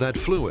much of that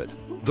fluid.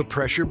 The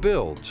pressure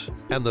builds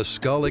and the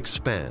skull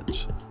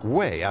expands,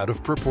 way out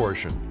of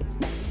proportion.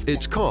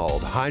 It's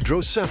called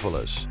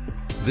hydrocephalus.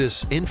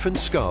 This infant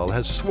skull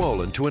has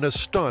swollen to an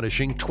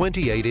astonishing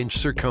 28-inch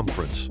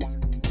circumference.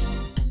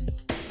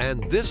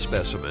 And this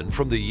specimen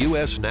from the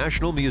U.S.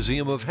 National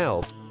Museum of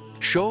Health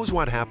shows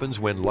what happens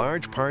when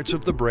large parts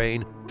of the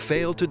brain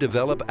fail to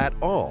develop at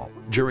all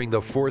during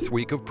the 4th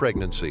week of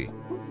pregnancy.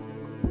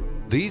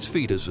 These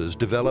fetuses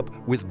develop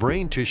with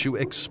brain tissue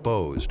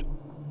exposed,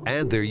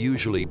 and they're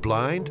usually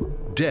blind,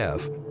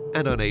 deaf,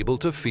 and unable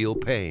to feel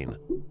pain.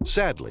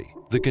 Sadly,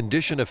 the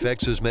condition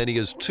affects as many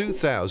as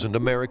 2,000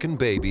 American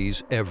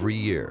babies every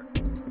year.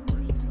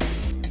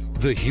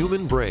 The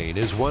human brain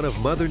is one of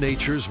Mother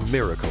Nature's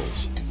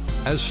miracles.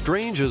 As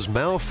strange as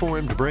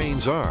malformed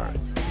brains are,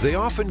 they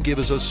often give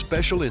us a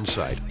special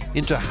insight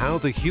into how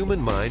the human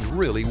mind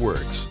really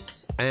works.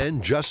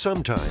 And just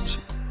sometimes,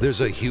 there's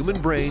a human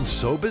brain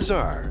so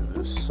bizarre,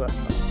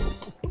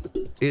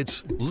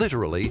 it's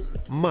literally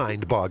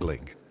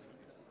mind-boggling.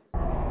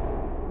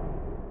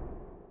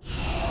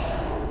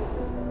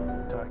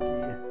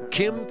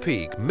 Kim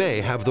Peek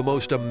may have the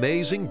most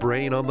amazing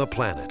brain on the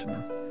planet.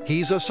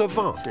 He's a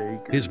savant.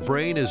 His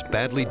brain is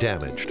badly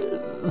damaged.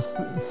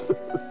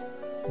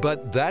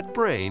 But that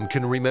brain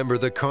can remember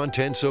the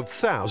contents of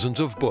thousands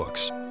of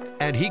books,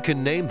 and he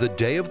can name the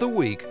day of the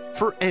week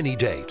for any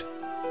date.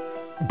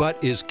 But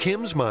is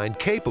Kim's mind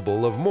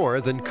capable of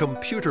more than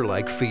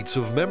computer-like feats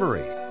of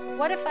memory?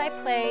 What if I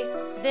play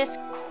this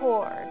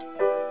chord?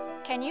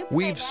 Can you play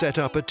We've set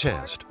up a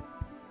test.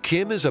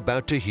 Kim is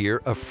about to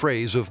hear a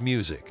phrase of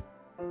music.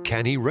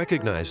 Can he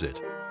recognize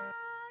it?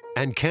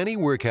 And can he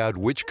work out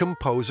which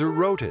composer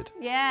wrote it?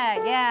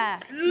 Yeah.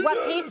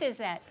 What piece is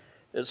that?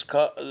 It's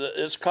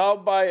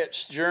called by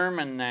its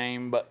German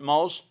name, but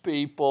most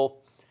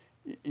people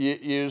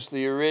use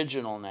the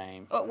original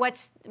name.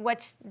 What's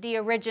the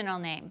original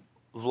name?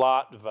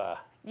 Vlatva.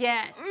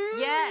 Yes.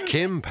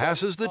 Kim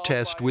passes the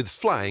test with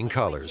flying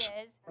colors.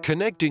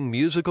 Connecting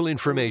musical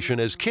information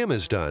as Kim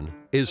has done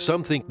is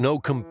something no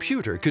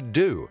computer could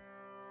do.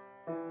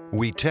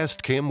 We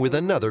test Kim with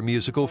another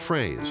musical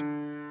phrase.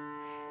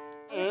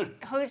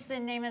 Who's the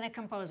name of the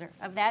composer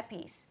of that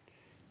piece?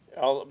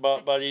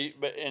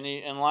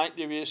 And like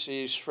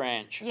Debussy, he's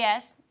French.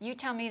 Yes, you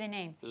tell me the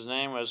name. His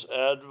name was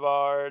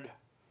Edvard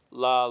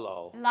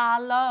Lalo.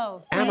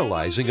 Lalo.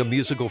 Analyzing a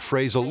musical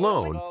phrase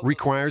alone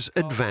requires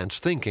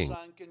advanced thinking.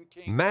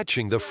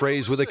 Matching the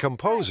phrase with a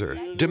composer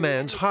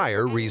demands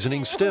higher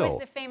reasoning still. Who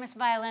was the famous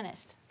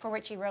violinist for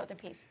which he wrote the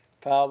piece?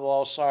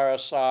 Pablo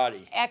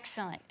Sarasate.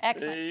 Excellent.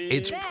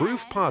 It's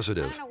proof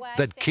positive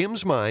that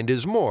Kim's mind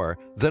is more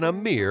than a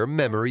mere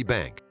memory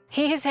bank.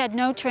 He has had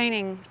no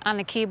training on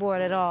the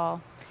keyboard at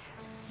all,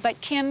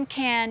 but Kim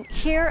can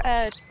hear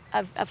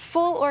a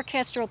full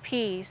orchestral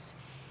piece,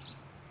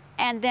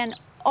 and then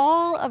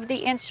all of the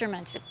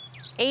instruments,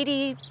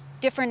 80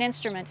 different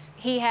instruments,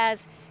 he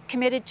has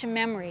committed to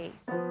memory.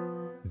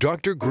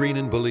 Dr.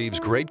 Greenan believes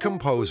great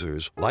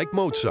composers, like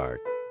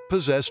Mozart,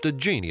 possessed a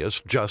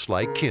genius just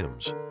like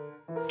Kim's.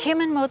 Kim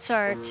and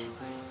Mozart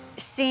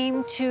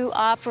seem to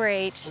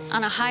operate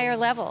on a higher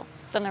level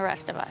than the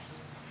rest of us.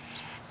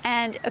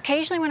 And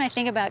occasionally when I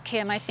think about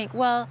Kim, I think,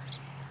 well,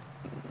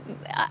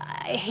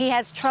 he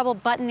has trouble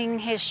buttoning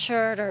his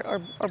shirt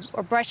or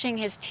brushing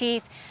his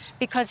teeth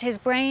because his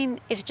brain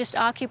is just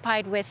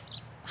occupied with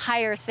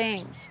higher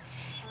things.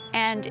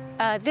 And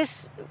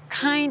this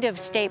kind of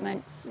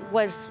statement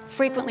was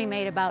frequently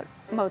made about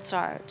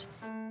Mozart.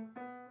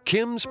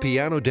 Kim's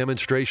piano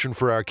demonstration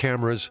for our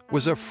cameras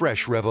was a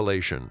fresh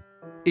revelation,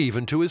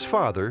 even to his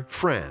father,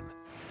 Fran.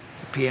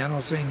 The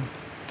piano thing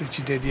that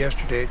you did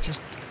yesterday, it's just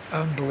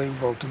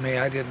unbelievable to me.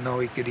 I didn't know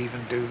he could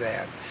even do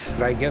that.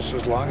 But I guess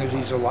as long as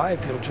he's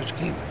alive, he'll just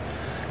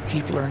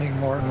keep learning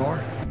more and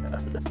more.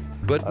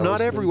 But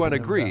not everyone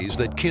agrees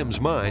that Kim's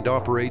mind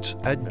operates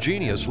at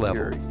genius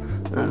level.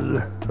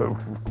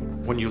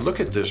 When you look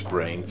at this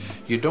brain,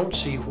 you don't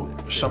see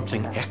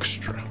something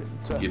extra.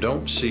 You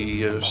don't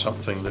see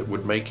something that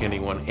would make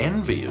anyone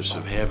envious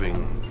of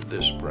having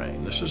this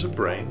brain. This is a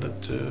brain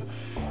that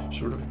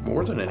sort of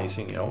more than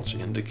anything else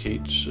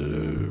indicates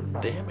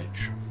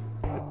damage.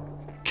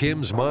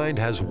 Kim's mind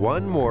has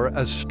one more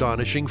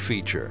astonishing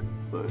feature.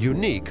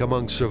 Unique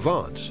among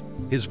savants,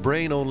 his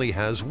brain only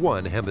has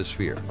one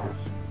hemisphere.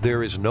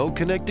 There is no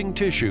connecting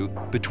tissue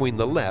between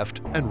the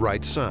left and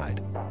right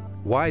side.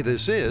 Why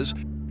this is,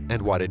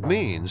 and what it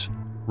means,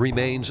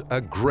 remains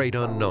a great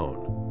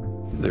unknown.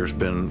 There's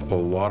been a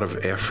lot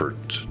of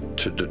effort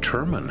to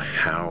determine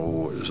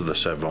how the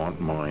savant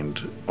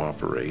mind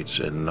operates,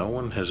 and no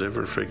one has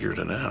ever figured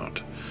it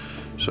out.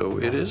 So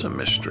it is a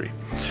mystery.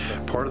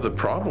 Part of the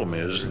problem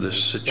is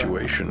this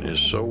situation is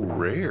so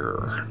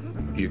rare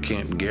You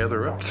can't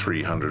gather up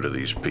 300 of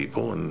these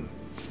people and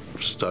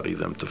study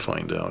them to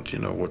find out, you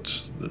know,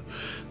 what's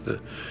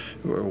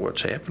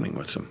happening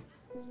with them.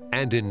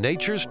 And in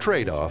nature's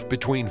trade-off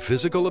between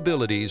physical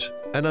abilities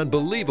and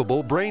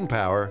unbelievable brain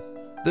power,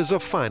 there's a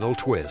final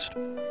twist.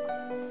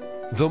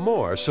 The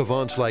more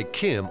savants like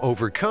Kim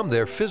overcome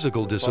their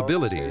physical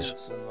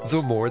disabilities,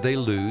 the more they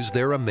lose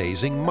their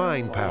amazing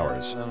mind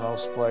powers. In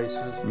those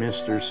places,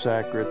 Mr.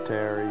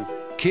 Secretary.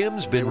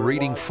 Kim's been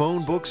reading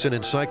phone books and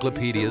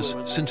encyclopedias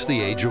since the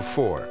age of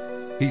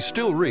 4. He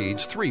still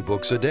reads 3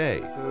 books a day.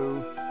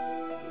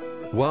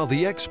 While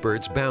the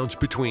experts bounce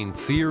between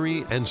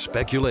theory and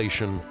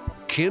speculation,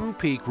 Kim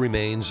Peek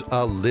remains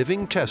a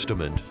living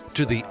testament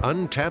to the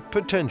untapped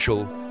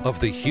potential of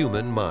the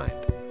human mind.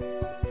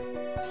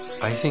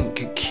 I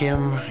think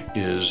Kim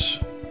is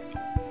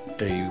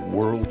a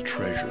world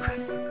treasure,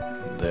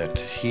 that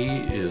he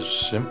is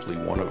simply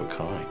one of a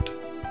kind.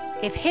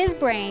 If his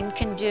brain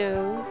can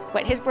do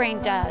what his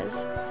brain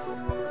does,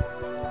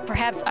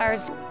 perhaps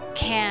ours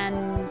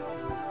can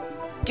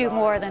do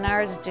more than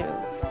ours do.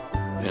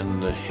 In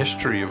the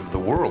history of the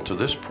world to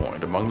this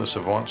point, among the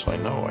savants I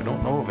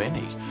don't know of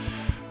any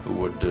who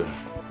would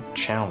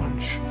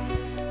challenge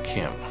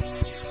Kim.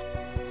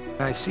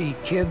 I see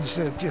kids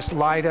that just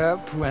light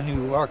up when he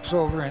walks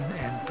over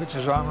and puts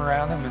his arm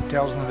around them and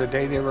tells them the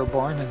day they were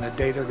born and the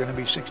day they're going to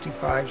be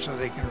 65 so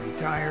they can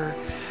retire,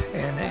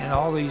 and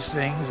all these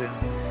things. And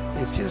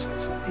it's just,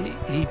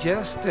 he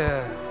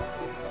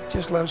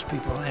just loves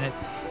people. And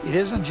it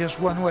isn't just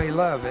one-way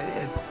love.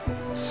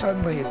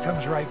 Suddenly it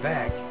comes right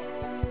back.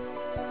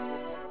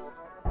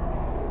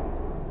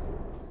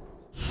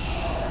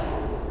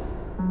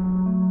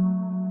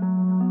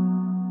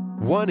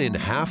 One in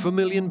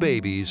 500,000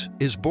 babies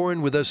is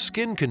born with a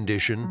skin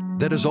condition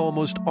that is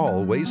almost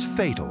always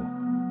fatal.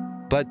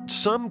 But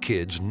some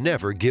kids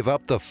never give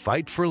up the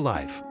fight for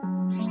life.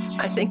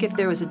 I think if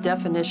there was a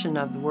definition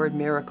of the word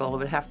miracle, it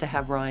would have to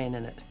have Ryan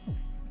in it.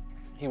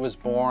 He was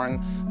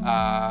born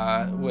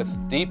with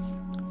deep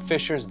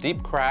fissures,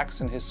 deep cracks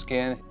in his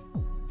skin.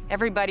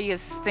 Everybody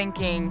is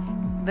thinking,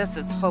 this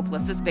is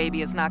hopeless, this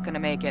baby is not going to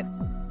make it.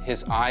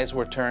 His eyes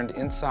were turned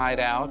inside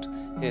out.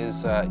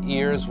 His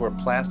ears were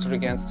plastered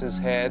against his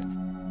head.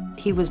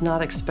 He was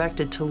not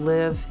expected to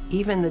live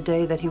even the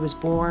day that he was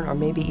born, or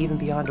maybe even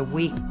beyond a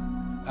week.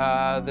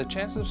 The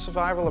chances of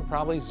survival are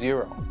probably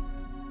 0.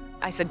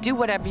 I said, do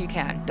whatever you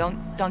can.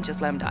 Don't just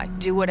let him die.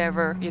 Do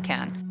whatever you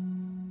can.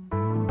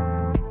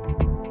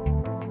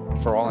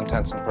 For all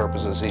intents and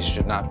purposes, he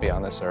should not be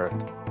on this earth.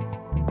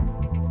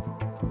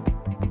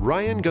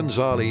 Ryan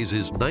Gonzalez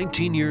is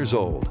 19 years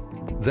old.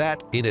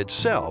 That in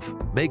itself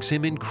makes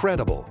him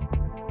incredible.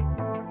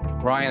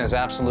 Ryan is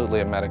absolutely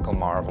a medical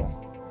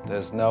marvel.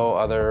 There's no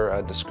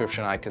other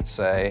description I could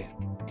say.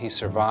 He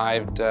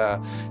survived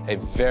a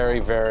very,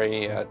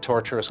 very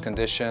torturous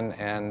condition,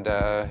 and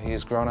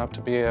he's grown up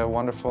to be a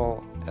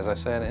wonderful, as I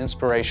said, an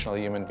inspirational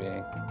human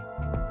being.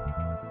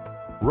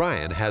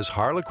 Ryan has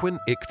harlequin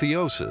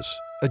ichthyosis,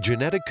 a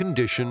genetic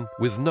condition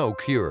with no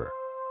cure.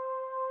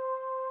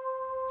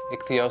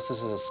 Ichthyosis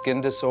is a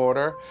skin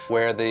disorder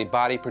where the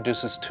body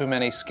produces too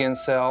many skin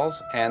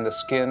cells and the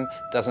skin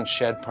doesn't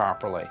shed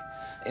properly.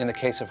 In the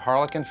case of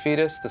harlequin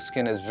fetus, the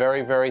skin is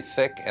very, very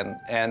thick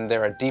and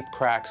there are deep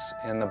cracks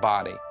in the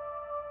body.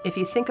 If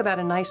you think about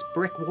a nice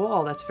brick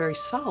wall that's very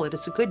solid,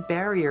 it's a good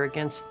barrier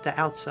against the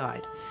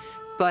outside.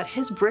 But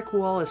his brick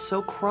wall is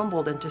so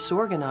crumbled and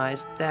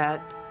disorganized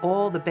that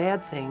all the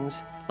bad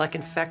things, like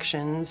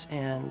infections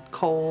and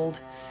cold,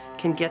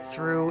 can get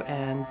through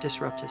and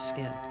disrupt his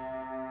skin.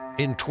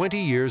 In 20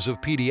 years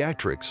of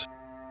pediatrics,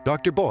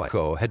 Dr.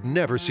 Boyko had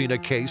never seen a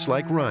case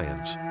like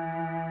Ryan's.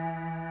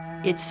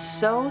 It's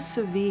so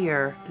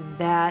severe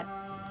that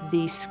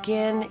the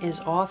skin is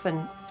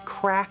often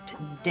cracked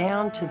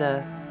down to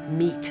the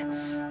meat,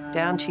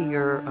 down to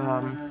your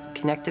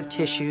connective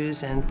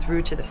tissues and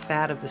through to the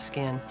fat of the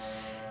skin.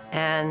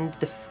 And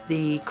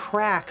the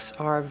cracks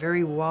are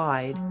very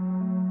wide.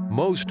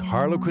 Most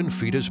harlequin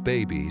fetus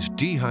babies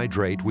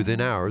dehydrate within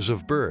hours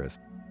of birth.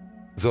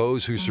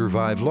 Those who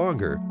survive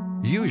longer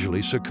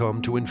usually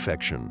succumb to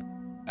infection.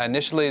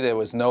 Initially, there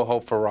was no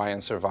hope for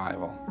Ryan's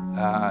survival.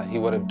 He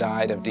would have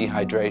died of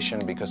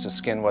dehydration because his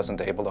skin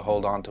wasn't able to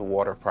hold on to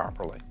water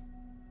properly.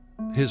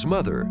 His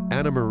mother,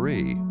 Anna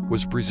Marie,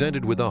 was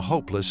presented with a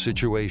hopeless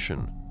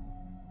situation.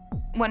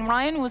 When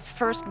Ryan was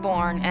first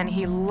born and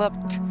he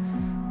looked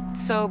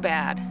so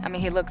bad, I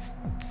mean, he looked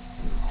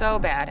so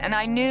bad. And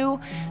I knew,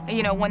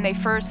 you know, when they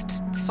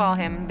first saw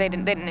him, they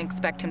didn't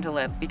expect him to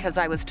live, because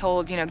I was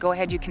told, you know, go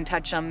ahead, you can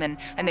touch him. And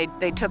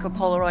they took a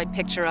Polaroid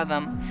picture of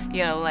him,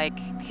 you know, like,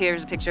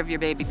 here's a picture of your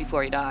baby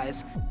before he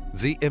dies.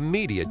 The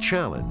immediate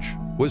challenge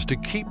was to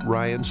keep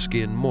Ryan's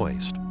skin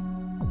moist.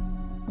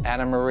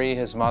 Anna Marie,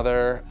 his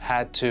mother,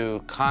 had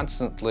to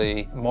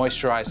constantly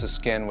moisturize the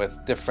skin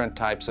with different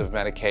types of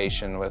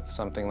medication, with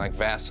something like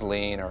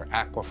Vaseline or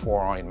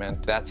Aquaphor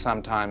ointment. That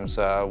sometimes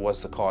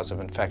was the cause of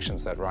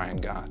infections that Ryan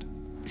got.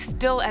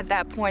 Still at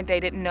that point, they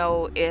didn't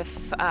know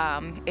if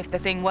the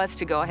thing was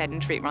to go ahead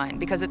and treat Ryan,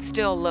 because it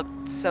still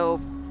looked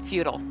so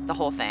futile, the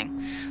whole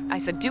thing. I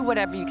said, do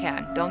whatever you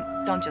can.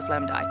 Don't just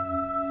let him die.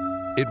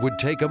 It would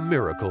take a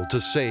miracle to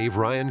save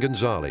Ryan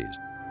Gonzalez.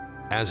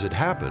 As it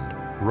happened,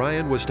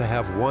 Ryan was to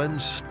have one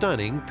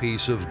stunning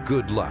piece of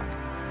good luck.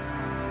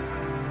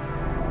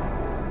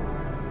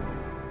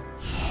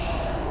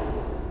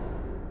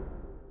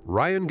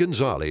 Ryan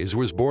Gonzalez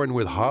was born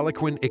with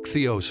harlequin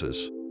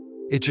ichthyosis.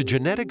 It's a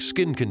genetic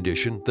skin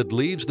condition that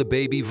leaves the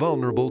baby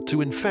vulnerable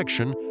to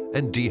infection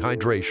and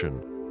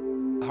dehydration.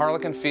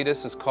 Harlequin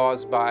fetus is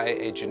caused by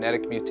a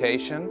genetic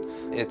mutation.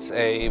 It's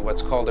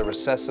what's called a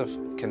recessive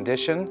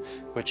condition,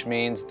 which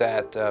means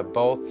that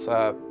both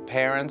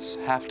parents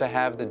have to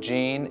have the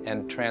gene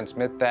and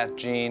transmit that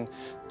gene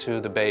to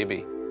the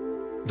baby.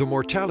 The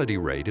mortality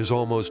rate is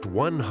almost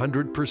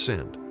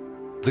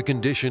 100%. The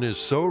condition is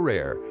so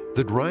rare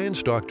that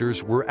Ryan's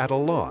doctors were at a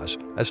loss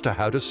as to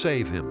how to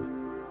save him.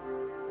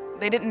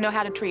 They didn't know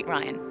how to treat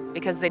Ryan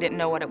because they didn't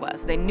know what it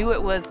was. They knew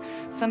it was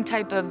some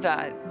type of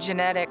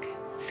genetic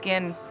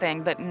skin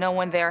thing, but no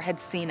one there had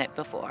seen it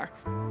before.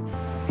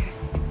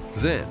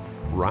 Then,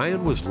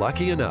 Ryan was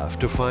lucky enough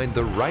to find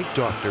the right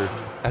doctor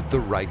at the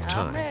right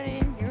time. I'm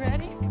ready. You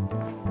ready?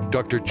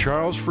 Dr.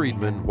 Charles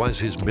Friedman was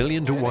his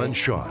 $1,000,000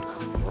 shot.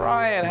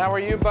 Ryan, how are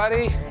you,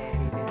 buddy?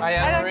 Hi,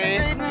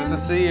 Anna-Marie. Good to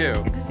see you.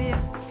 Good to see you.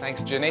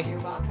 Thanks, Ginny. You're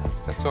welcome.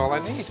 That's all I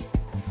need.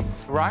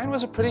 Ryan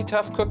was a pretty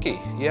tough cookie.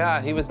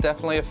 Yeah, he was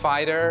definitely a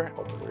fighter.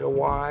 Open real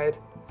wide.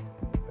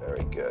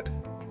 Very good.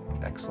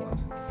 Excellent.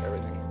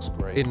 Everything looks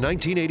great. In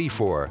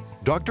 1984,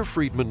 Dr.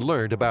 Friedman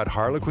learned about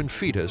harlequin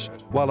fetus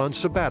while on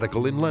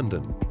sabbatical in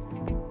London.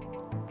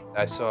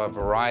 I saw a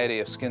variety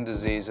of skin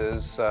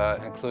diseases,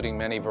 including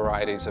many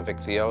varieties of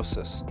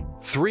ichthyosis.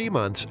 3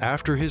 months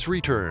after his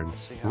return,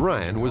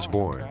 Ryan was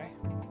born.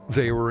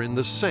 They were in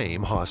the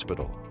same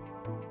hospital.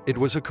 It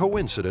was a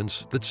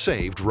coincidence that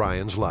saved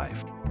Ryan's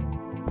life.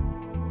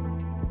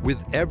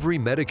 With every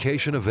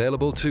medication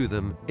available to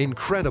them,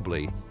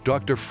 incredibly,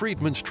 Dr.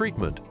 Friedman's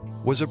treatment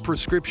was a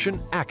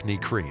prescription acne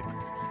cream.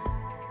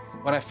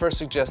 When I first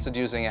suggested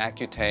using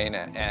Accutane,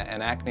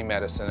 an acne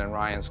medicine in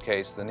Ryan's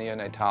case, the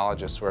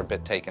neonatologists were a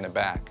bit taken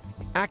aback.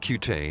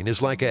 Accutane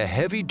is like a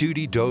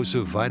heavy-duty dose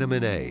of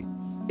vitamin A.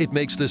 It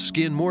makes the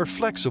skin more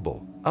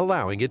flexible,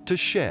 allowing it to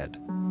shed.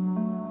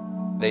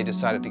 They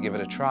decided to give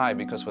it a try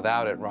because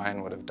without it,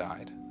 Ryan would have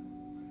died.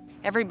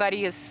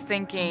 Everybody is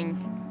thinking,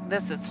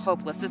 this is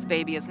hopeless, this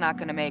baby is not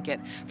going to make it.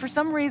 For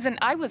some reason,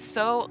 I was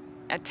so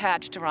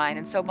attached to Ryan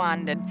and so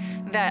bonded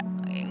that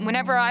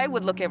whenever I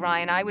would look at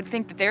Ryan, I would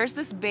think that there's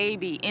this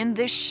baby in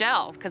this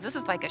shell, because this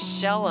is like a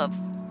shell of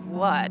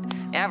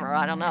whatever,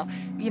 I don't know.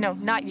 You know,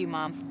 not you,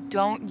 Mom.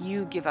 Don't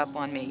you give up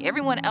on me.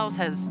 Everyone else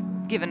has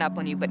given up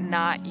on you, but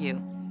not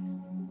you.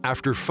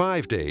 After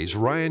 5 days,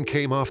 Ryan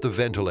came off the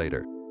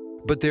ventilator,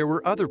 but there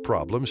were other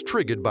problems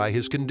triggered by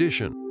his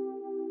condition.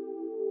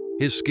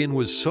 His skin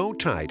was so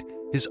tight,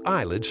 his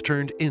eyelids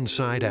turned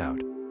inside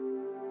out.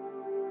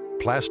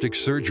 Plastic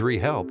surgery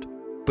helped,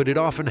 but it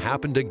often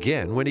happened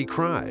again when he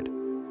cried.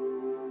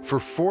 For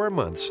 4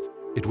 months,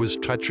 it was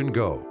touch and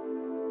go.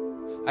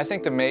 I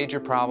think the major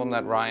problem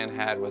that Ryan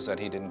had was that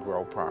he didn't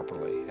grow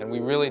properly, and we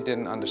really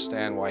didn't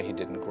understand why he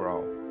didn't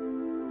grow.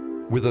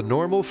 With a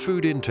normal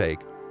food intake,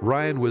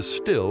 Ryan was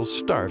still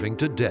starving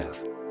to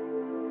death.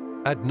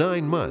 At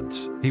 9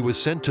 months, he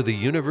was sent to the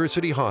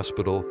university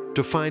hospital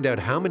to find out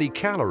how many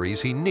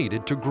calories he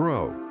needed to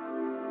grow.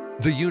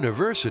 The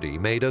university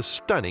made a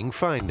stunning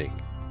finding.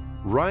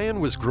 Ryan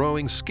was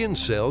growing skin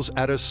cells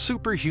at a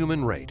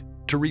superhuman rate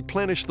to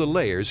replenish the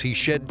layers he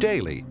shed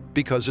daily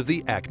because of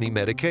the acne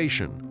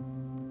medication.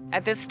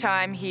 At this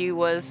time, he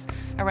was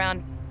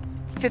around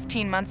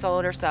 15 months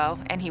old or so,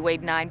 and he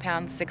weighed 9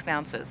 pounds, 6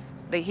 ounces.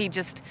 They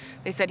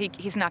said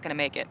he's not going to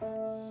make it.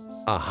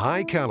 A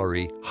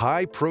high-calorie,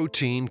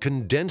 high-protein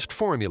condensed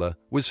formula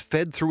was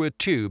fed through a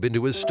tube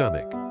into his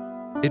stomach.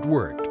 It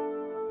worked.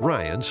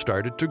 Ryan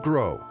started to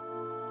grow.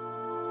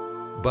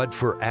 But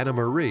for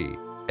Anna-Marie,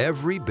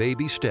 every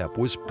baby step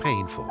was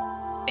painful.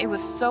 It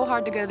was so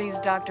hard to go to these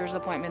doctor's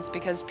appointments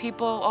because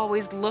people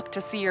always look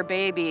to see your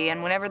baby,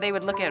 and whenever they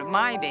would look at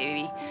my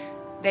baby,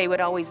 they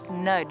would always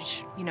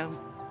nudge, you know,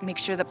 make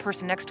sure the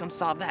person next to him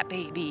saw that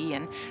baby,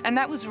 and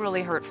that was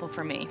really hurtful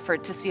for me,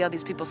 to see all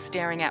these people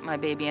staring at my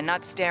baby and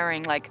not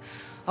staring like,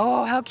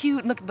 oh, how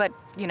cute, look, but,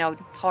 you know,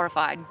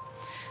 horrified.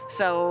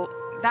 So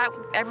that,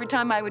 every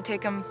time I would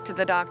take him to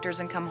the doctors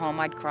and come home,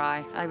 I'd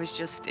cry. It was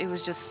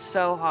just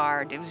so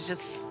hard. It was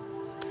just,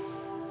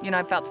 you know,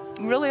 I felt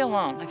really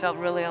alone. I felt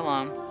really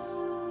alone.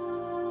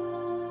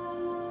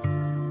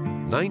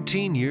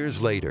 19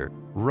 years later,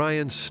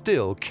 Ryan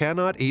still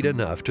cannot eat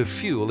enough to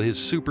fuel his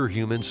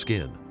superhuman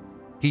skin.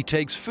 He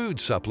takes food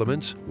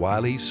supplements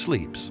while he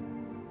sleeps.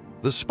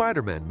 The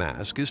Spider-Man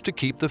mask is to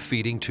keep the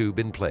feeding tube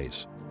in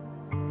place.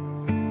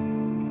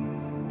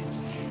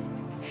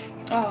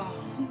 Oh,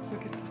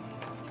 look at this.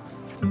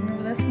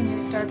 Remember this when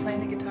you started playing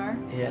the guitar?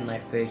 Yeah, my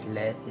first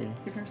lesson.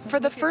 For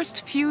the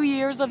first few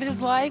years of his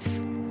life,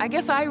 I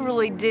guess I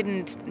really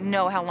didn't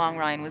know how long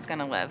Ryan was going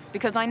to live,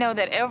 because I know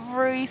that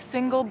every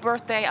single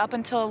birthday up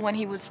until when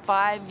he was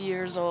 5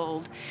 years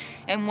old,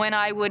 and when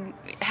I would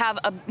have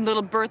a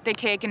little birthday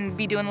cake and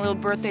be doing a little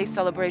birthday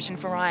celebration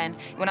for Ryan,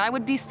 when I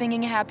would be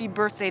singing happy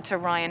birthday to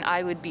Ryan,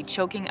 I would be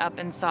choking up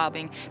and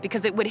sobbing,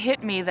 because it would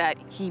hit me that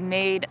he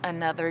made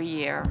another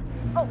year.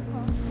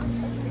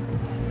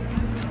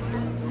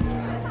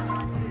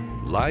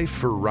 Life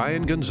for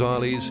Ryan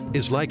Gonzalez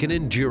is like an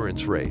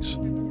endurance race.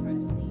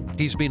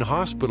 He's been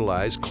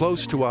hospitalized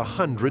close to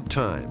 100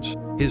 times.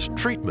 His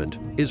treatment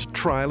is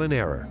trial and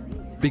error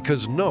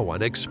because no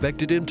one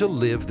expected him to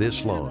live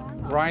this long.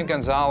 Ryan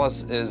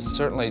Gonzalez is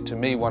certainly, to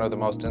me, one of the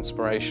most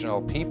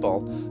inspirational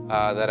people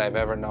that I've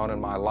ever known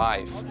in my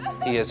life.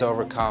 He has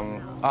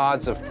overcome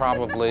odds of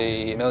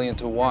probably 1,000,000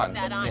 to 1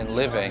 in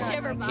living.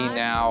 He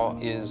now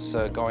is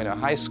going to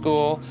high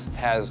school,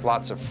 has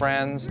lots of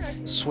friends,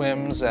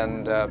 swims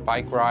and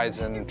bike rides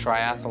and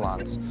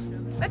triathlons.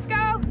 Let's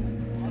go!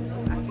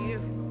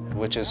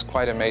 Which is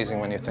quite amazing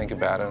when you think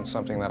about it, and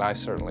something that I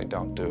certainly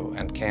don't do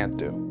and can't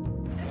do.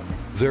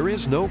 There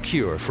is no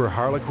cure for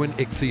harlequin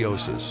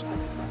ichthyosis.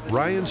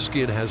 Ryan's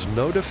skin has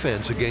no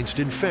defense against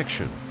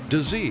infection,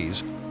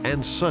 disease,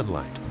 and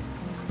sunlight.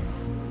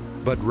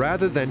 But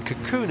rather than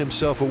cocoon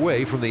himself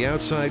away from the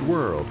outside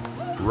world,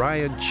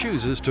 Ryan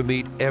chooses to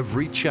meet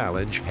every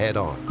challenge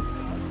head-on.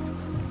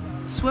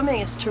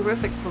 Swimming is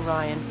terrific for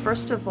Ryan.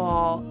 First of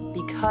all,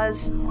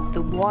 because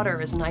the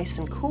water is nice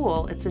and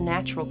cool, it's a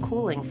natural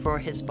cooling for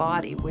his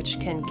body, which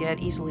can get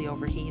easily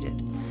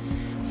overheated.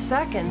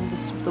 Second,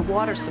 the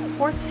water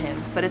supports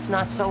him, but it's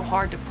not so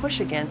hard to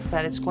push against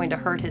that it's going to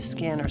hurt his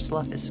skin or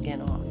slough his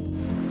skin off.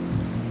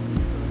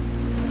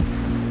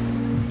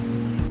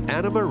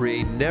 Anna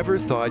Marie never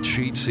thought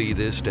she'd see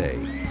this day,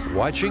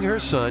 watching her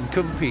son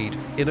compete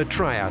in a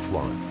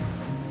triathlon.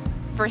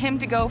 For him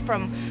to go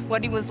from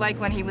what he was like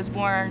when he was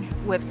born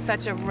with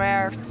such a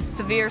rare,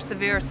 severe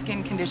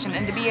skin condition,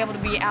 and to be able to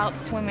be out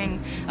swimming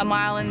a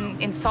mile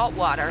in salt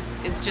water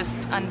is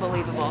just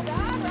unbelievable.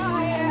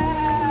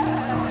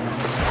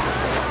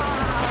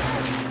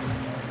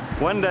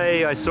 One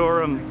day I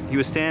saw him, he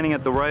was standing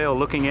at the rail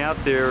looking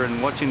out there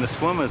and watching the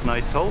swimmers, and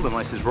I told him,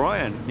 I says,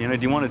 Ryan, do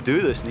you want to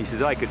do this? And he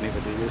says, I could never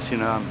do this,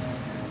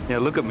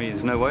 look at me,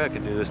 there's no way I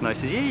could do this. And I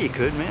says, yeah, you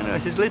could, man. And I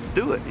says, let's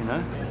do it,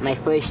 My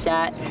first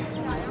shot,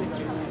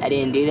 I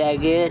didn't do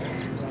that good.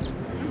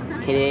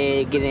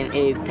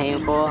 It was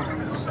painful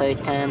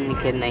first time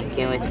because my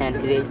skin was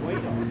sensitive.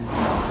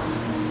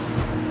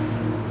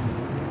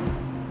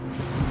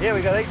 Yeah,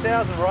 we got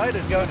 8,000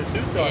 riders going to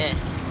Tucson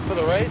for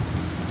the race.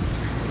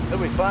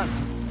 It'll be fun.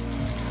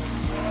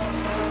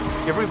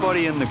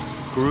 Everybody in the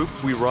group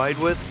we ride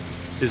with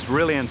is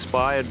really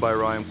inspired by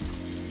Ryan.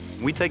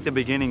 We take the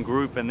beginning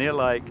group and they're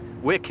like,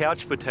 we're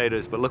couch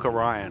potatoes, but look at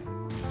Ryan.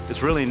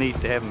 It's really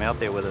neat to have him out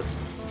there with us.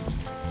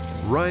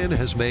 Ryan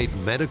has made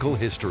medical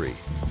history.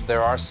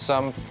 There are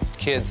some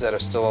kids that are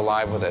still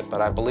alive with it, but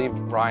I believe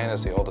Ryan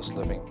is the oldest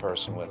living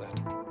person with it.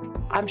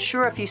 I'm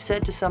sure if you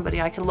said to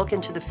somebody, I can look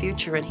into the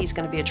future and he's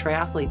going to be a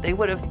triathlete, they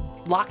would have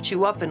locked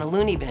you up in a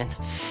loony bin.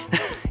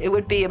 It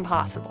would be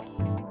impossible.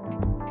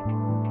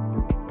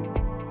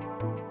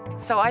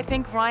 So I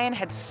think Ryan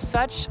had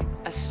such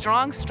a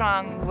strong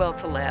will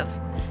to live.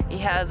 He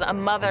has a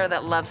mother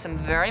that loves him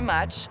very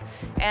much,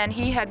 and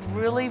he had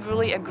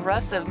really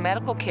aggressive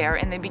medical care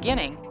in the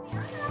beginning.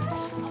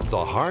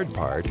 The hard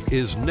part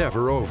is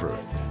never over.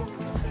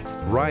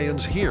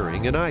 Ryan's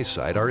hearing and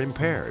eyesight are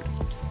impaired.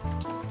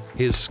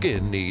 His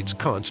skin needs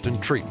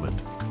constant treatment.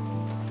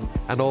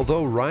 And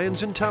although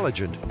Ryan's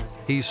intelligent,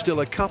 he's still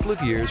a couple of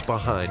years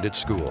behind at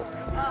school.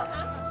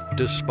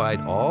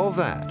 Despite all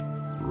that,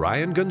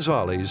 Ryan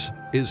Gonzalez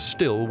is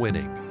still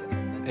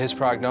winning. His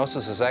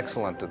prognosis is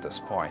excellent at this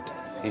point.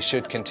 He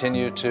should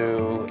continue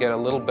to get a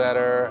little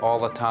better all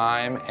the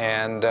time,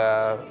 and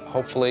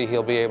hopefully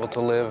he'll be able to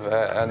live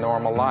a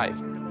normal life.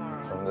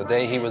 From the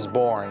day he was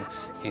born,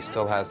 he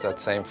still has that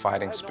same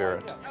fighting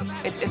spirit.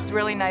 It's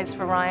really nice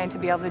for Ryan to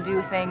be able to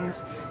do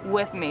things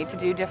with me, to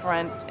do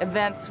different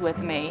events with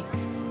me.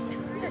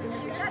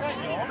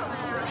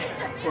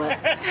 What?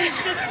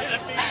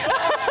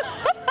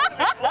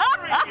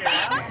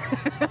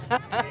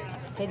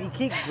 Can you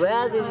keep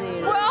grabbing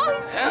me?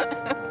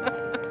 Well,